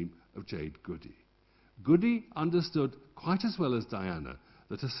may seem, of Jade Goody. Goody understood quite as well as Diana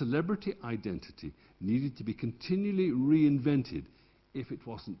that a celebrity identity needed to be continually reinvented if it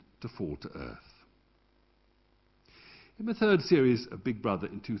wasn't to fall to earth. In the third series of Big Brother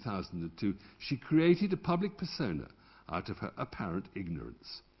in 2002, she created a public persona out of her apparent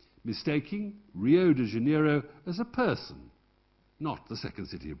ignorance. mistaking Rio de Janeiro as a person, not the second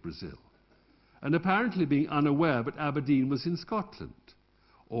city of Brazil, and apparently being unaware that Aberdeen was in Scotland,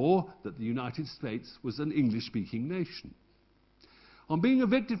 or that the United States was an English-speaking nation. On being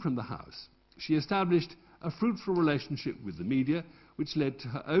evicted from the house, she established a fruitful relationship with the media, which led to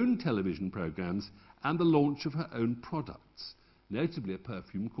her own television programmes and the launch of her own products, notably a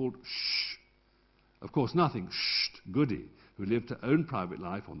perfume called Shh. Of course, nothing Shh Goody, who lived her own private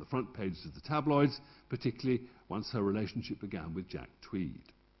life on the front pages of the tabloids, particularly once her relationship began with Jack Tweed.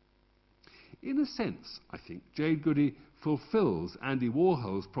 In a sense, I think, Jade Goody fulfills Andy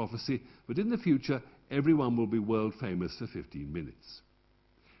Warhol's prophecy that in the future everyone will be world famous for 15 minutes.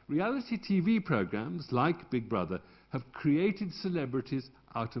 Reality TV programmes like Big Brother have created celebrities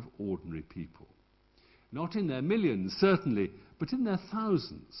out of ordinary people. Not in their millions, certainly, but in their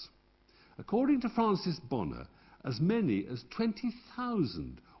thousands. According to Francis Bonner, as many as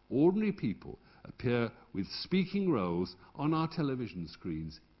 20,000 ordinary people appear with speaking roles on our television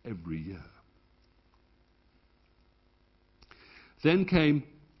screens every year. Then came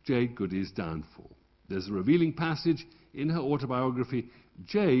Jade Goody's downfall. There's a revealing passage in her autobiography,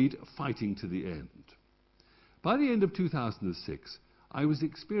 Jade Fighting to the End. By the end of 2006, I was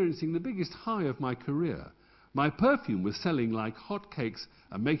experiencing the biggest high of my career. My perfume was selling like hotcakes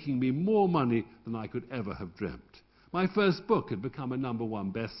and making me more money than I could ever have dreamt. My first book had become a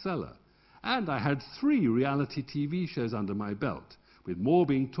 #1 bestseller, and I had 3 reality TV shows under my belt, with more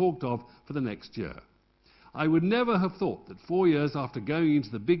being talked of for the next year. I would never have thought that 4 years after going into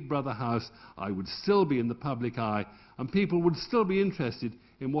the Big Brother house, I would still be in the public eye and people would still be interested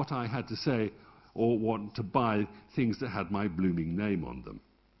in what I had to say or want to buy things that had my blooming name on them.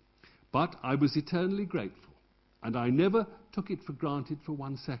 But I was eternally grateful, and I never took it for granted for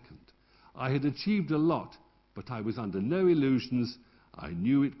 1 second. I had achieved a lot, but I was under no illusions. I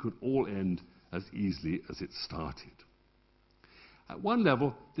knew it could all end as easily as it started. At one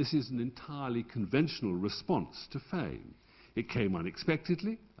level, this is an entirely conventional response to fame. It came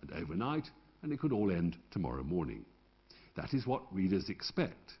unexpectedly and overnight, and it could all end tomorrow morning. That is what readers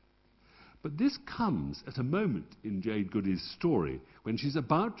expect. But this comes at a moment in Jade Goody's story when she's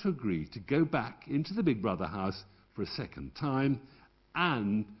about to agree to go back into the Big Brother house for a second time,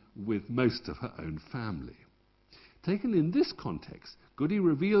 and with most of her own family. Taken in this context, Goody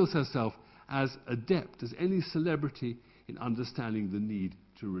reveals herself as adept as any celebrity in understanding the need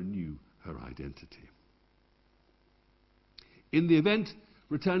to renew her identity. In the event,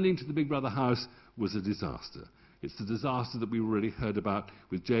 returning to the Big Brother house was a disaster. It's the disaster that we already heard about,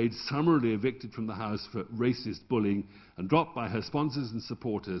 with Jade summarily evicted from the house for racist bullying and dropped by her sponsors and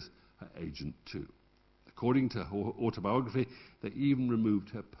supporters, her agent too. According to her autobiography, they even removed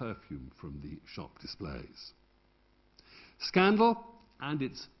her perfume from the shop displays. Scandal and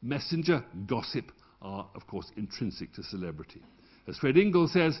its messenger, gossip, are, of course, intrinsic to celebrity. As Fred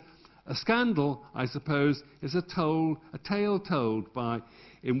Ingalls says, a scandal, I suppose, is a tale told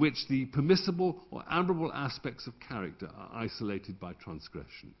in which the permissible or admirable aspects of character are isolated by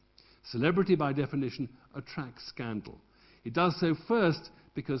transgression. Celebrity, by definition, attracts scandal. It does so first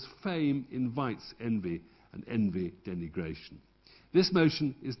because fame invites envy, and envy denigration. This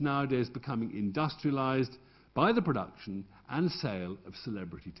motion is nowadays becoming industrialized by the production and sale of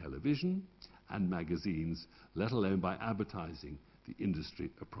celebrity television and magazines, let alone by advertising the industry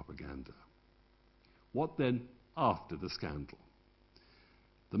of propaganda. What then after the scandal?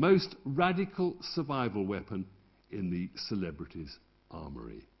 The most radical survival weapon in the celebrities'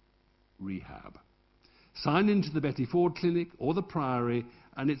 armoury: rehab. Sign into the Betty Ford Clinic or the Priory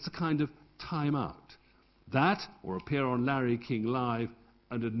and it's a kind of time out. That, or appear on Larry King Live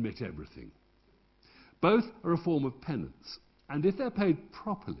and admit everything. Both are a form of penance, and if they're paid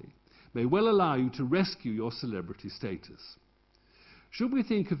properly, may well allow you to rescue your celebrity status. Should we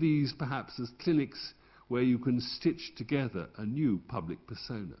think of these perhaps as clinics where you can stitch together a new public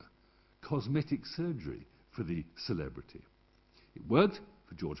persona, cosmetic surgery for the celebrity? It worked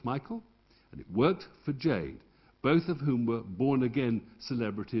for George Michael, and it worked for Jade, both of whom were born-again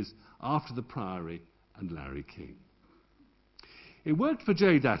celebrities after the Priory and Larry King. It worked for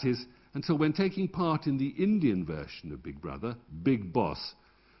Jade, that is, until when taking part in the Indian version of Big Brother, Big Boss,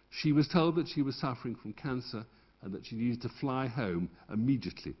 she was told that she was suffering from cancer and that she needed to fly home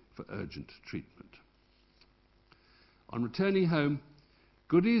immediately for urgent treatment. On returning home,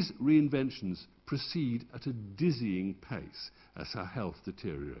 Goody's reinventions proceed at a dizzying pace as her health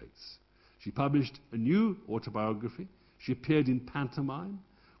deteriorates. She published a new autobiography, she appeared in pantomime,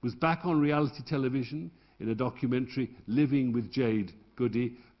 was back on reality television in a documentary, Living with Jade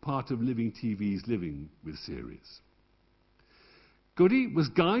Goody, part of Living TV's Living With series. Goody was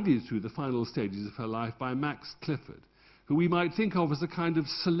guided through the final stages of her life by Max Clifford, who we might think of as a kind of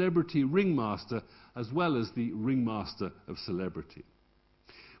celebrity ringmaster as well as the ringmaster of celebrity.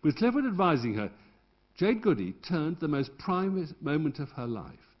 With Clifford advising her, Jade Goody turned the most prime moment of her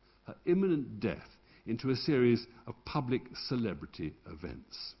life, her imminent death, into a series of public celebrity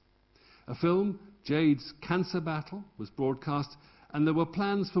events. A film, Jade's Cancer Battle, was broadcast, and there were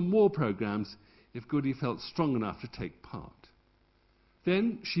plans for more programmes if Goody felt strong enough to take part.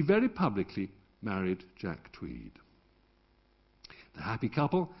 Then she very publicly married Jack Tweed. The happy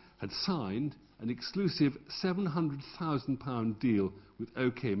couple had signed an exclusive £700,000 deal with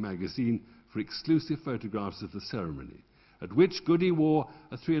OK magazine for exclusive photographs of the ceremony, at which Goody wore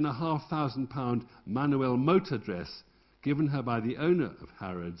a £3,500 Manuel motor dress given her by the owner of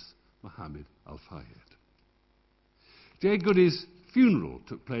Harrods, Mohammed Al-Fayed. Jade Goody's funeral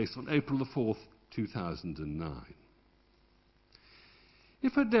took place on April the 4th, 2009.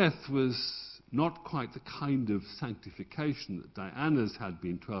 If her death was not quite the kind of sanctification that Diana's had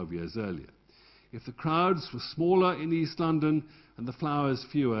been 12 years earlier, if the crowds were smaller in East London and the flowers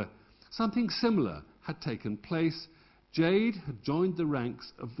fewer, something similar had taken place. Jade had joined the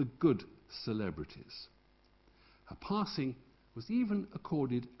ranks of the good celebrities. Her passing was even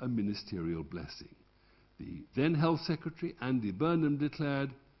accorded a ministerial blessing. The then Health Secretary, Andy Burnham,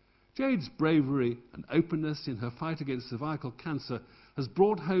 declared, "Jade's bravery and openness in her fight against cervical cancer has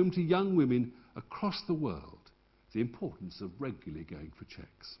brought home to young women across the world the importance of regularly going for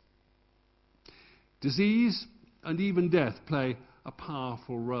checks." Disease and even death play a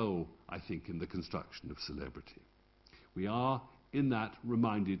powerful role, I think, in the construction of celebrity. We are, in that,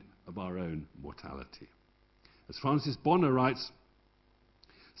 reminded of our own mortality. As Francis Bonner writes,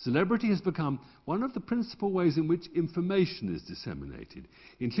 celebrity has become one of the principal ways in which information is disseminated,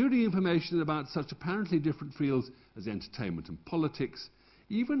 including information about such apparently different fields as entertainment and politics.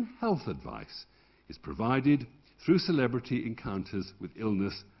 Even health advice is provided through celebrity encounters with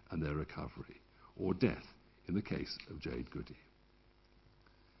illness and their recovery, or death in the case of Jade Goody.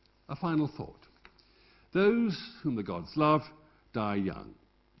 A final thought. Those whom the gods love die young.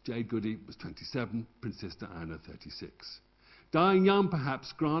 Jade Goody was 27, Princess Diana 36. Dying young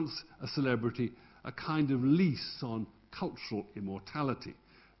perhaps grants a celebrity a kind of lease on cultural immortality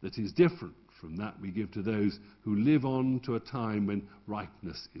that is different from that we give to those who live on to a time when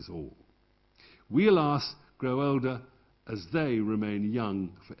ripeness is all. We, alas, grow older as they remain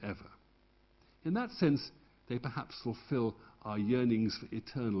young forever. In that sense, they perhaps fulfill our yearnings for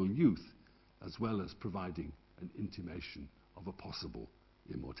eternal youth, as well as providing an intimation of a possible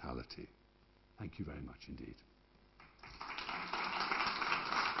immortality. Thank you very much indeed.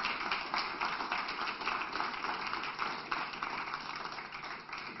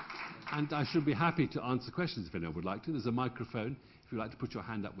 And I should be happy to answer questions if anyone would like to. There's a microphone. If you'd like to put your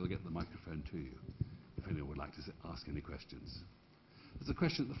hand up, we'll get the microphone to you, if anyone would like to ask any questions. There's a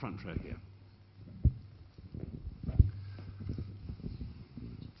question at the front row here.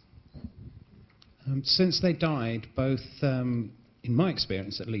 Since they died, both, in my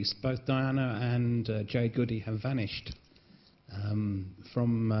experience at least, both Diana and Jade Goody have vanished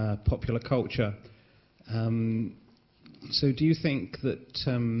from popular culture. So do you think that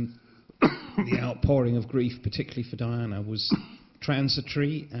the outpouring of grief, particularly for Diana, was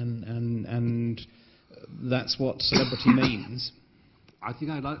transitory and that's what celebrity means? I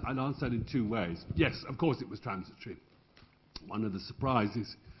think I'd answer that in two ways. Yes, of course it was transitory. One of the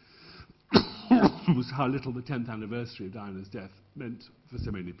surprises was how little the 10th anniversary of Diana's death meant for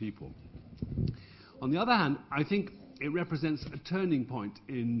so many people. On the other hand, I think it represents a turning point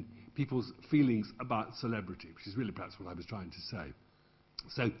in people's feelings about celebrity, which is really perhaps what I was trying to say.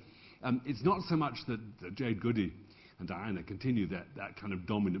 So it's not so much that Jade Goody and Diana continue that kind of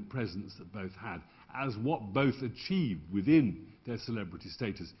dominant presence that both had, as what both achieved within their celebrity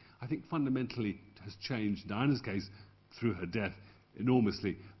status, I think fundamentally has changed, in Diana's case, through her death,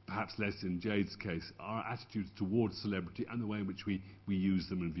 enormously, perhaps less in Jade's case, our attitudes towards celebrity and the way in which we use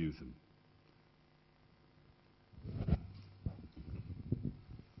them and view them.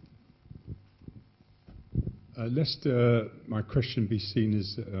 Lest my question be seen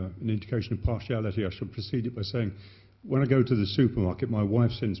as an indication of partiality, I shall precede it by saying, when I go to the supermarket, my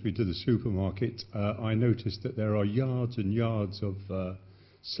wife sends me to the supermarket, I notice that there are yards and yards of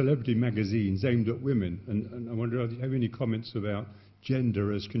celebrity magazines aimed at women, and I wonder, do you have any comments about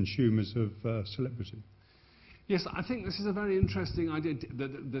gender as consumers of celebrity? Yes, I think this is a very interesting idea,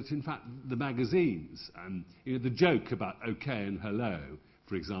 that in fact the magazines, the joke about OK and Hello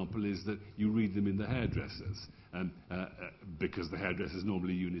for example, is that you read them in the hairdressers, because the hairdresser is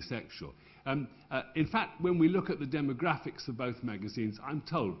normally unisexual. In fact, when we look at the demographics of both magazines, I'm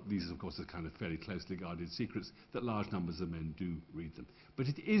told, these of course are kind of fairly closely guarded secrets, that large numbers of men do read them. But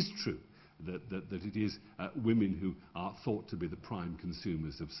it is true that it is women who are thought to be the prime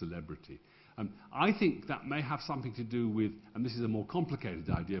consumers of celebrity. I think that may have something to do with, and this is a more complicated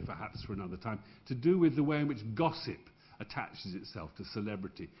idea perhaps for another time, to do with the way in which gossip attaches itself to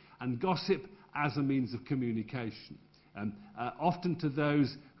celebrity, and gossip as a means of communication, often to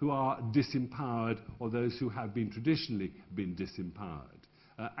those who are disempowered or those who have traditionally been disempowered.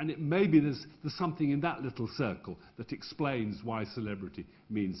 And it may be there's something in that little circle that explains why celebrity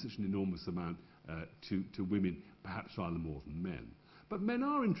means such an enormous amount to women, perhaps rather more than men. But men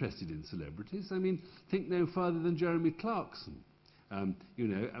are interested in celebrities. I mean, think no further than Jeremy Clarkson.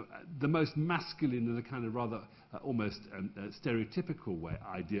 The most masculine in a kind of rather almost stereotypical way,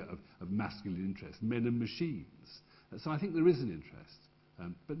 idea of masculine interest, men and machines. So I think there is an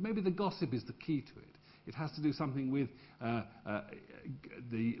interest. But maybe the gossip is the key to it. It has to do something with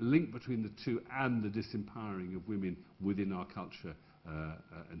the link between the two and the disempowering of women within our culture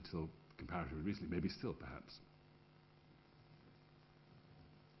until comparatively recently, maybe still perhaps.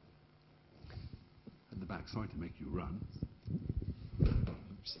 At the back, sorry to make you run.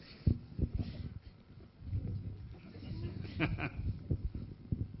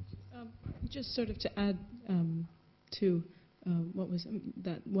 Just sort of to add to what was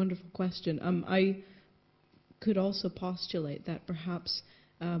that wonderful question, I could also postulate that perhaps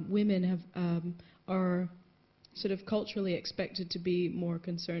women are sort of culturally expected to be more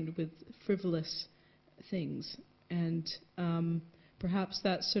concerned with frivolous things, and perhaps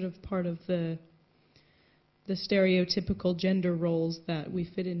that's sort of part of the stereotypical gender roles that we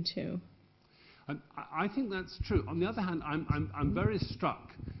fit into. I think that's true. On the other hand, I'm very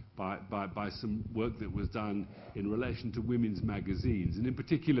struck by some work that was done in relation to women's magazines, and in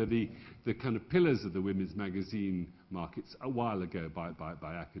particular the kind of pillars of the women's magazine markets a while ago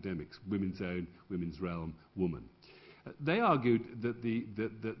by academics, Women's Own, Women's Realm, Woman. They argued that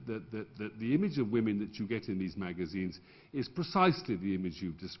the image of women that you get in these magazines is precisely the image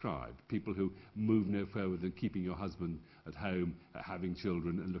you've described, people who move no further than keeping your husband at home, having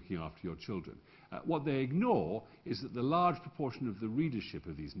children and looking after your children. What they ignore is that the large proportion of the readership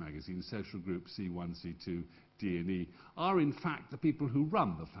of these magazines, social groups C1, C2, D and E, are in fact the people who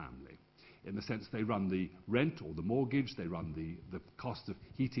run the family. In the sense they run the rent or the mortgage, they run the cost of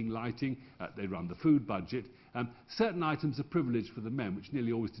heating, lighting, they run the food budget. Certain items are privileged for the men, which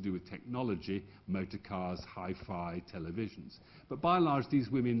nearly always to do with technology, motor cars, hi-fi, televisions. But by and large,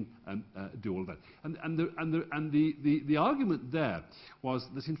 these women do all of that. And the argument there was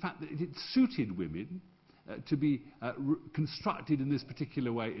that in fact that it suited women to be constructed in this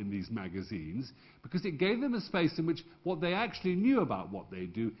particular way in these magazines, because it gave them a space in which what they actually knew about what they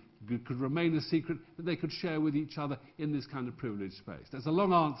do could remain a secret that they could share with each other in this kind of privileged space. That's a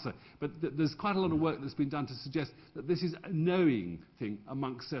long answer, but there's quite a lot of work that's been done to suggest that this is a knowing thing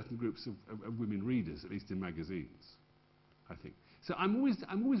amongst certain groups of women readers, at least in magazines, I think. So I'm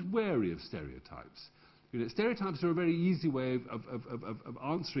always wary of stereotypes. Stereotypes are a very easy way of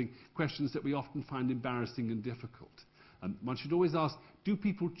answering questions that we often find embarrassing and difficult. One should always ask, do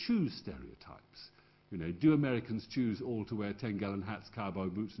people choose stereotypes? Do Americans choose all to wear 10-gallon hats, cowboy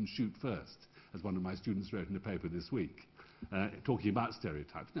boots and shoot first, as one of my students wrote in a paper this week, talking about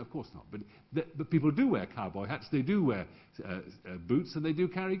stereotypes? No, of course not. But people do wear cowboy hats, they do wear boots, and they do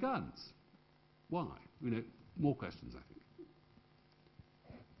carry guns. Why? More questions, I think.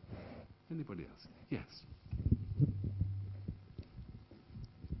 Anybody else? Yes.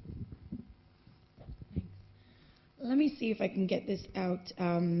 Thanks. Let me see if I can get this out,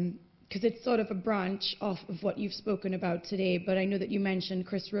 because it's sort of a branch off of what you've spoken about today, but I know that you mentioned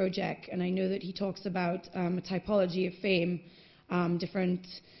Chris Rojek, and I know that he talks about a typology of fame, different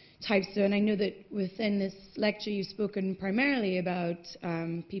types, and I know that within this lecture you've spoken primarily about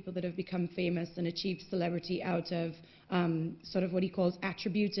people that have become famous and achieved celebrity out of sort of what he calls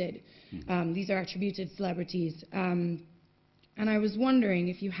attributed. These are attributed celebrities. And I was wondering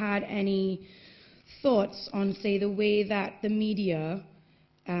if you had any thoughts on, say, the way that the media,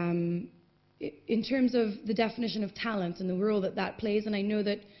 in terms of the definition of talent and the role that that plays, and I know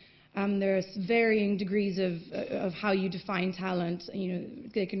that there are varying degrees of how you define talent.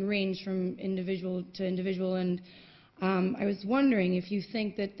 They can range from individual to individual, and I was wondering if you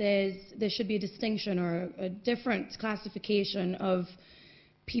think that there should be a distinction or a different classification of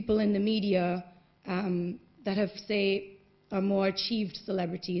people in the media that have, say, more achieved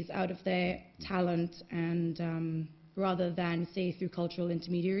celebrities out of their talent and rather than, say, through cultural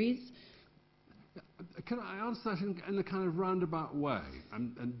intermediaries? Can I answer that in a kind of roundabout way?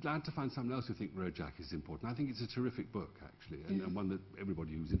 I'm glad to find someone else who think Rojak is important. I think it's a terrific book, actually, and one that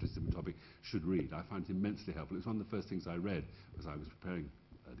everybody who's interested in the topic should read. I find it immensely helpful. It's one of the first things I read as I was preparing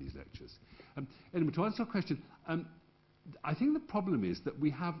these lectures. Anyway, to answer your question, I think the problem is that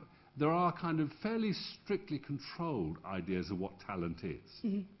there are kind of fairly strictly controlled ideas of what talent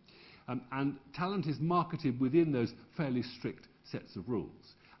is. And talent is marketed within those fairly strict sets of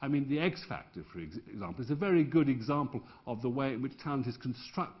rules. I mean, the X Factor, for example, is a very good example of the way in which talent is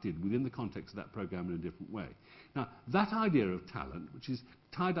constructed within the context of that programme in a different way. Now, that idea of talent, which is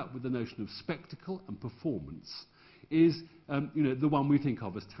tied up with the notion of spectacle and performance, is the one we think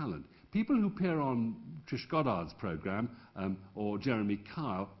of as talent. People who appear on Trish Goddard's programme or Jeremy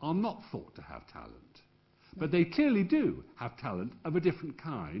Kyle are not thought to have talent. But they clearly do have talent of a different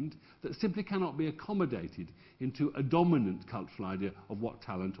kind that simply cannot be accommodated into a dominant cultural idea of what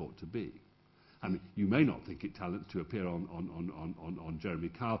talent ought to be. I mean, you may not think it talent to appear on Jeremy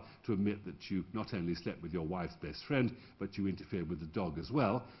Kyle, to admit that you not only slept with your wife's best friend, but you interfered with the dog as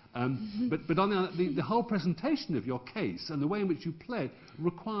well. But on the whole presentation of your case and the way in which you play it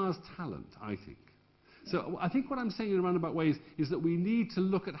requires talent, I think. So I think what I'm saying in a roundabout way is that we need to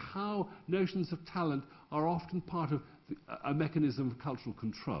look at how notions of talent are often part of a mechanism of cultural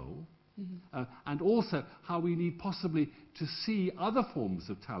control, and also how we need possibly to see other forms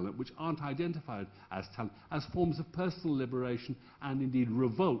of talent which aren't identified as talent as forms of personal liberation and indeed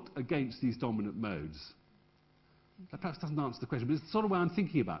revolt against these dominant modes. That perhaps doesn't answer the question, but it's the sort of way I'm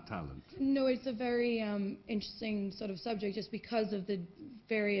thinking about talent. No, it's a very interesting sort of subject just because of the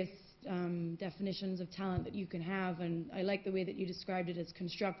various definitions of talent that you can have, and I like the way that you described it as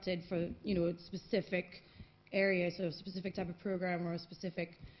constructed for a specific area, so a specific type of program or a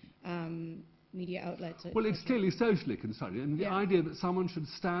specific media outlet. Well, it's clearly socially constructed, and the idea that someone should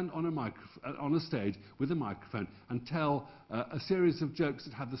stand on a stage with a microphone and tell a series of jokes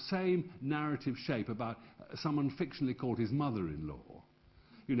that have the same narrative shape about someone fictionally called his mother-in-law,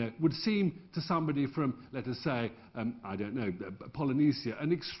 would seem to somebody from, let us say, I don't know, Polynesia,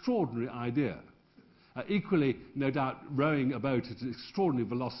 an extraordinary idea. Equally, no doubt, rowing a boat at an extraordinary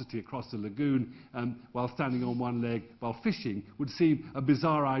velocity across the lagoon while standing on one leg while fishing would seem a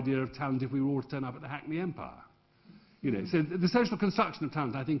bizarre idea of talent if we were all to turn up at the Hackney Empire. So the social construction of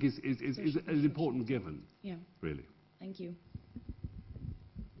talent, I think, is an important given, really. Thank you.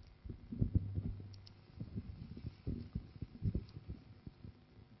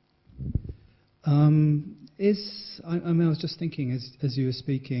 I was just thinking as you were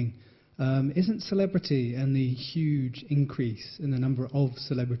speaking, isn't celebrity and the huge increase in the number of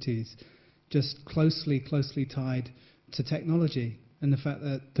celebrities just closely tied to technology and the fact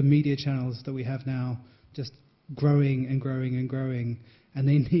that the media channels that we have now just growing and growing and growing, and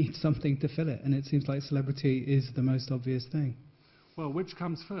they need something to fill it, and it seems like celebrity is the most obvious thing. Well, which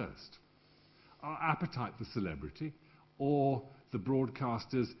comes first? Our appetite for celebrity, or the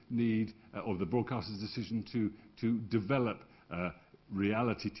broadcaster's need, or the broadcaster's decision to develop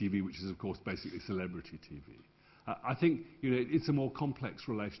reality TV, which is, of course, basically celebrity TV. I think it's a more complex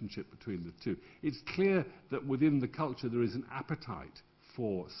relationship between the two. It's clear that within the culture there is an appetite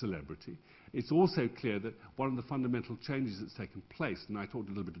for celebrity. It's also clear that one of the fundamental changes that's taken place, and I talked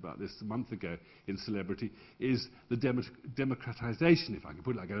a little bit about this a month ago in celebrity, is the democratization, if I can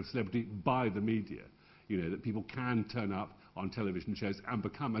put it like that, of celebrity by the media. That people can turn up on television shows and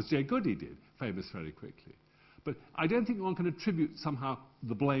become, as Jade did, famous very quickly. But I don't think one can attribute somehow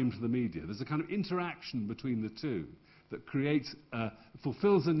the blame to the media. There's a kind of interaction between the two that creates,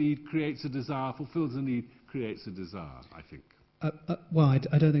 fulfills a need, creates a desire, fulfills a need, creates a desire, I think. Well,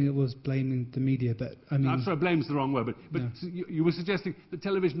 I don't think it was blaming the media, but I mean... I'm sorry, blame's the wrong word, but you were suggesting that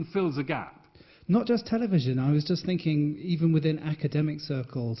television fills a gap. Not just television. I was just thinking, even within academic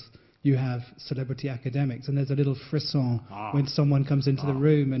circles, you have celebrity academics, and there's a little frisson when someone comes into the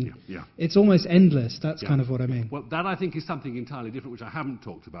room, and it's almost endless. That's kind of what I mean. Well, that I think is something entirely different, which I haven't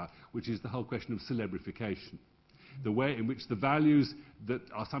talked about, which is the whole question of celebrification. The way in which the values that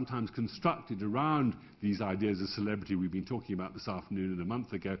are sometimes constructed around these ideas of celebrity we've been talking about this afternoon and a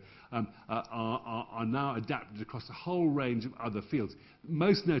month ago are now adapted across a whole range of other fields,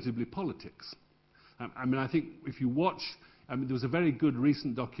 most notably politics. I mean, I think if you watch... there was a very good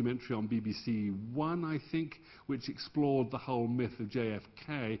recent documentary on BBC One, I think, which explored the whole myth of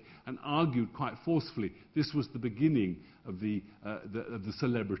JFK and argued quite forcefully this was the beginning of the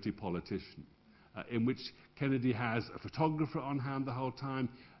celebrity politician, in which Kennedy has a photographer on hand the whole time,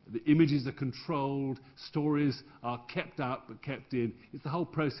 the images are controlled, stories are kept out but kept in. It's the whole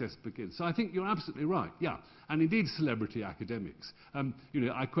process begins. So I think you're absolutely right, yeah. And indeed celebrity academics. You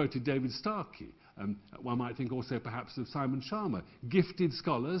know, I quoted David Starkey. One might think also perhaps of Simon Sharma. Gifted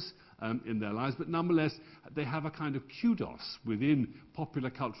scholars in their lives, but nonetheless they have a kind of kudos within popular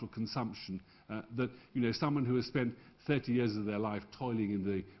cultural consumption that, you know, someone who has spent 30 years of their life toiling in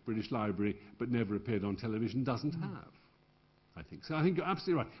the British Library but never appeared on television doesn't have. I think. So I think you're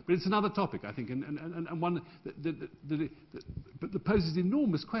absolutely right. But it's another topic, I think, and one that poses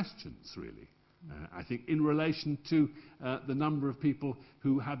enormous questions, really, I think, in relation to the number of people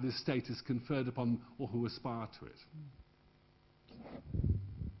who have this status conferred upon them or who aspire to it.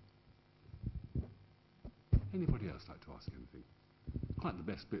 Anybody else like to ask anything? Quite the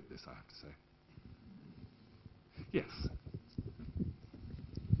best bit, this, I have to say. Yes.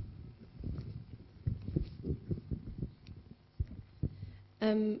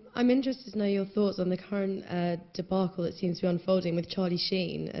 I'm interested to know your thoughts on the current debacle that seems to be unfolding with Charlie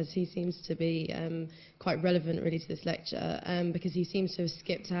Sheen, as he seems to be quite relevant really to this lecture, because he seems to have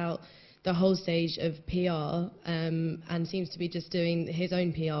skipped out the whole stage of PR and seems to be just doing his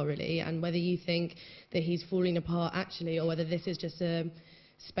own PR really, and whether you think that he's falling apart actually, or whether this is just a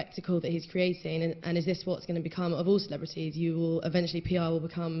spectacle that he's creating, and is this what's going to become of all celebrities? You will eventually, PR will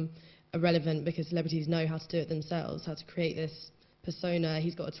become irrelevant because celebrities know how to do it themselves, how to create this persona.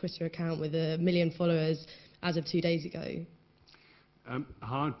 He's got a Twitter account with 1 million followers as of 2 days ago.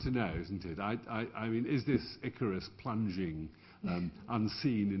 Hard to know, isn't it? I mean, is this Icarus plunging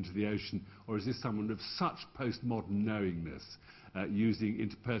unseen into the ocean, or is this someone of such postmodern knowingness using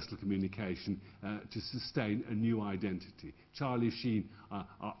interpersonal communication to sustain a new identity? Charlie Sheen,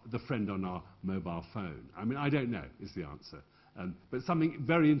 the friend on our mobile phone. I mean, I don't know, is the answer. But something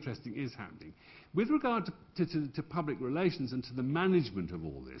very interesting is happening. With regard to public relations and to the management of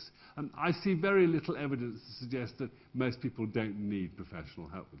all this, I see very little evidence to suggest that most people don't need professional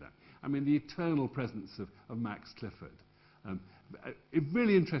help with that. I mean, the eternal presence of Max Clifford. It's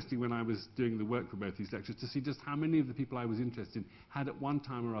really interesting when I was doing the work for both these lectures to see just how many of the people I was interested in had at one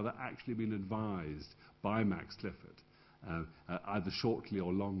time or other actually been advised by Max Clifford, either shortly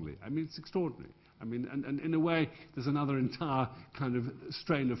or longly. I mean, it's extraordinary. I mean, and in a way, there's another entire kind of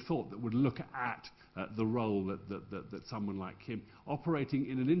strain of thought that would look at the role that someone like him, operating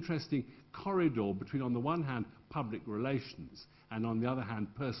in an interesting corridor between, on the one hand, public relations, and on the other hand,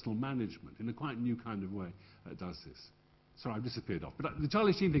 personal management, in a quite new kind of way, does this. Sorry, I've disappeared off. But the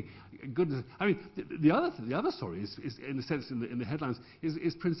Charlie Sheen thing, goodness, I mean, the other story is in a sense, in the headlines,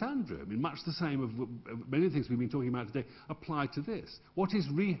 is Prince Andrew. I mean, much the same of many things we've been talking about today apply to this. What is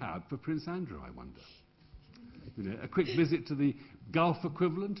rehab for Prince Andrew, I wonder? You know, a quick visit to the Gulf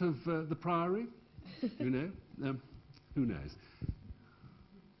equivalent of the Priory? You know? Who knows?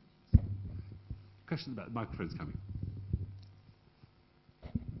 Questions about the microphone's coming.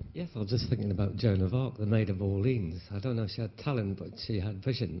 Yes, I was just thinking about Joan of Arc, the Maid of Orleans. I don't know if she had talent, but she had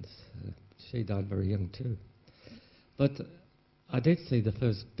visions. She died very young too. But I did see the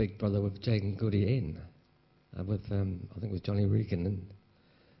first Big Brother with Jane Goody in, with I think it was Johnny Regan and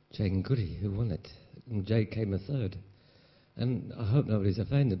Jane Goody who won it, and Jade came a third. And I hope nobody's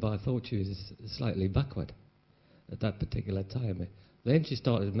offended, but I thought she was slightly backward at that particular time. Then she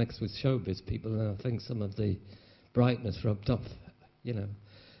started to mix with showbiz people, and I think some of the brightness rubbed off, you know.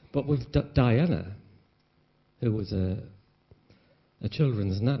 But with Diana, who was a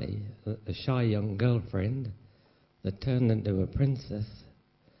children's nanny, a shy young girlfriend that turned into a princess,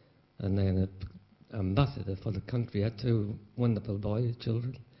 and then an ambassador for the country, had 2 wonderful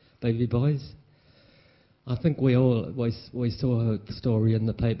children, baby boys. I think we saw her story in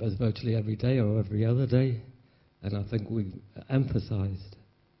the papers virtually every day or every other day, and I think we emphasised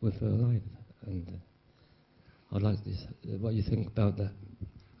with her life. And I'd like to see what you think about that.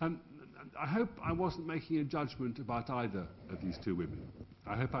 I hope I wasn't making a judgment about either of these 2 women.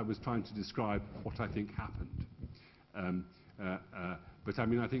 I hope I was trying to describe what I think happened. But I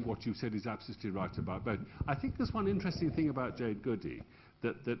mean, I think what you said is absolutely right about both. I think there's one interesting thing about Jade Goody,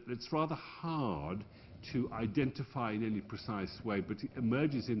 that it's rather hard to identify in any precise way, but it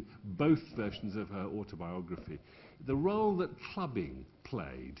emerges in both versions of her autobiography. The role that clubbing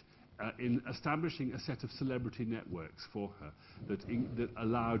played in establishing a set of celebrity networks for her that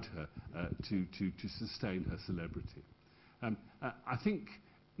allowed her to sustain her celebrity. I think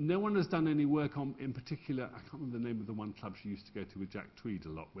no one has done any work on, in particular, I can't remember the name of the one club she used to go to with Jack Tweed a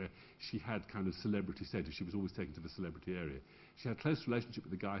lot, where she had kind of celebrity status. She was always taken to the celebrity area. She had a close relationship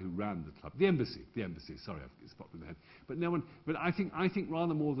with the guy who ran the club. The embassy, sorry, I've got it in the head. But no one, but I think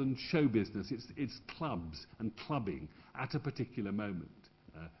rather more than show business, it's clubs and clubbing at a particular moment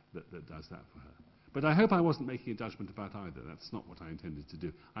that does that for her. But I hope I wasn't making a judgment about either. That's not what I intended to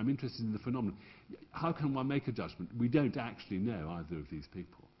do. I'm interested in the phenomenon. How can one make a judgment? We don't actually know either of these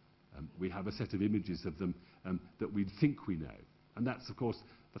people. We have a set of images of them that we think we know. And that's, of course,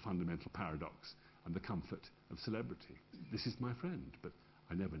 the fundamental paradox and the comfort of celebrity. This is my friend, but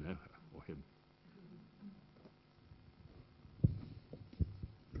I never know her or him.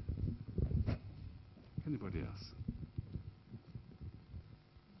 Anybody else?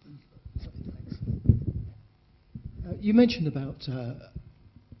 You mentioned about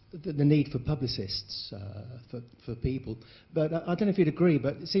the need for publicists for people, but I don't know if you'd agree,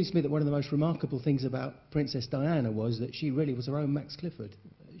 but it seems to me that one of the most remarkable things about Princess Diana was that she really was her own Max Clifford.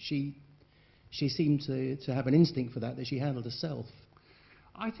 She seemed to have an instinct for that she handled herself.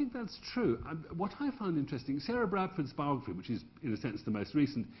 I think that's true. What I found interesting, Sarah Bradford's biography, which is in a sense the most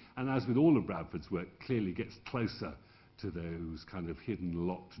recent, and as with all of Bradford's work, clearly gets closer to those kind of hidden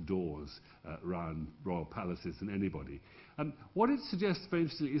locked doors around royal palaces than anybody. What it suggests very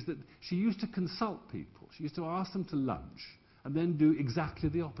interestingly is that she used to consult people. She used to ask them to lunch and then do exactly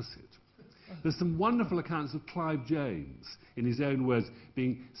the opposite. There's some wonderful accounts of Clive James, in his own words,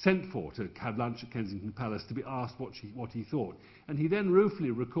 being sent for to have lunch at Kensington Palace to be asked what he thought. And he then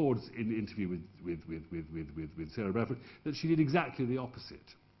ruefully records in the interview with Sarah Bradford that she did exactly the opposite.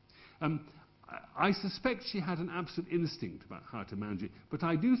 I suspect she had an absolute instinct about how to manage it, but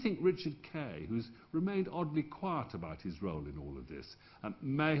I do think Richard Kay, who's remained oddly quiet about his role in all of this,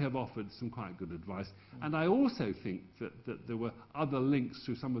 may have offered some quite good advice. And I also think that there were other links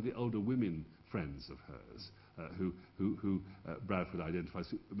to some of the older women friends of hers who Bradford identifies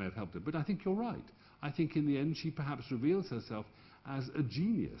who may have helped her. But I think you're right. I think in the end she perhaps reveals herself as a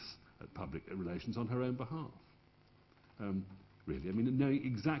genius at public relations on her own behalf. Really, I mean, knowing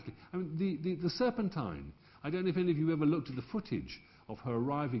exactly. I mean, the Serpentine. I don't know if any of you ever looked at the footage of her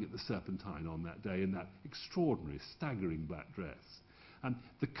arriving at the Serpentine on that day in that extraordinary, staggering black dress. And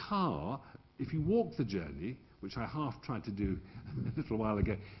the car, if you walk the journey, which I half tried to do a little while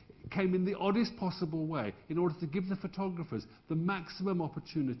ago, came in the oddest possible way in order to give the photographers the maximum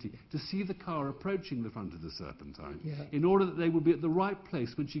opportunity to see the car approaching the front of the Serpentine, in order that they would be at the right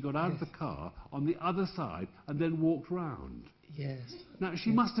place when she got out of the car on the other side and then walked round. Yes. Now, she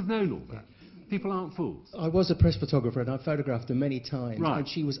must have known all that. People aren't fools. I was a press photographer and I photographed her many times, right. And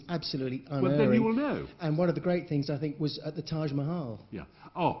she was absolutely unerring. Well, then you will know. And one of the great things, I think, was at the Taj Mahal. Yeah.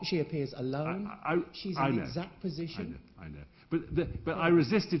 Oh. She appears alone. She's in the exact position. I know. But I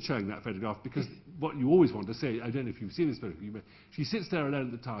resisted showing that photograph because what you always want to say, I don't know if you've seen this photograph, she sits there alone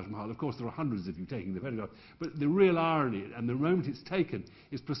at the Taj Mahal. Of course, there are hundreds of you taking the photograph, but the real irony, and the moment it's taken,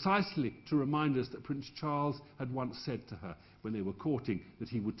 is precisely to remind us that Prince Charles had once said to her, when they were courting, that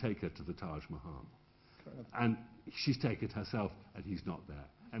he would take her to the Taj Mahal. And she's taken it herself, and he's not there.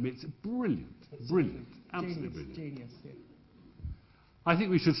 I mean, it's brilliant, absolutely brilliant. Genius, yeah. I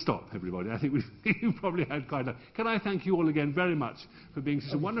think we should stop, everybody. I think we've probably had quite enough. Can I thank you all again very much for being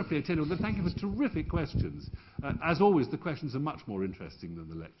so wonderfully attentive, and thank you for terrific questions. As always, the questions are much more interesting than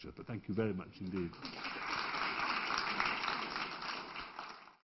the lecture, but thank you very much indeed.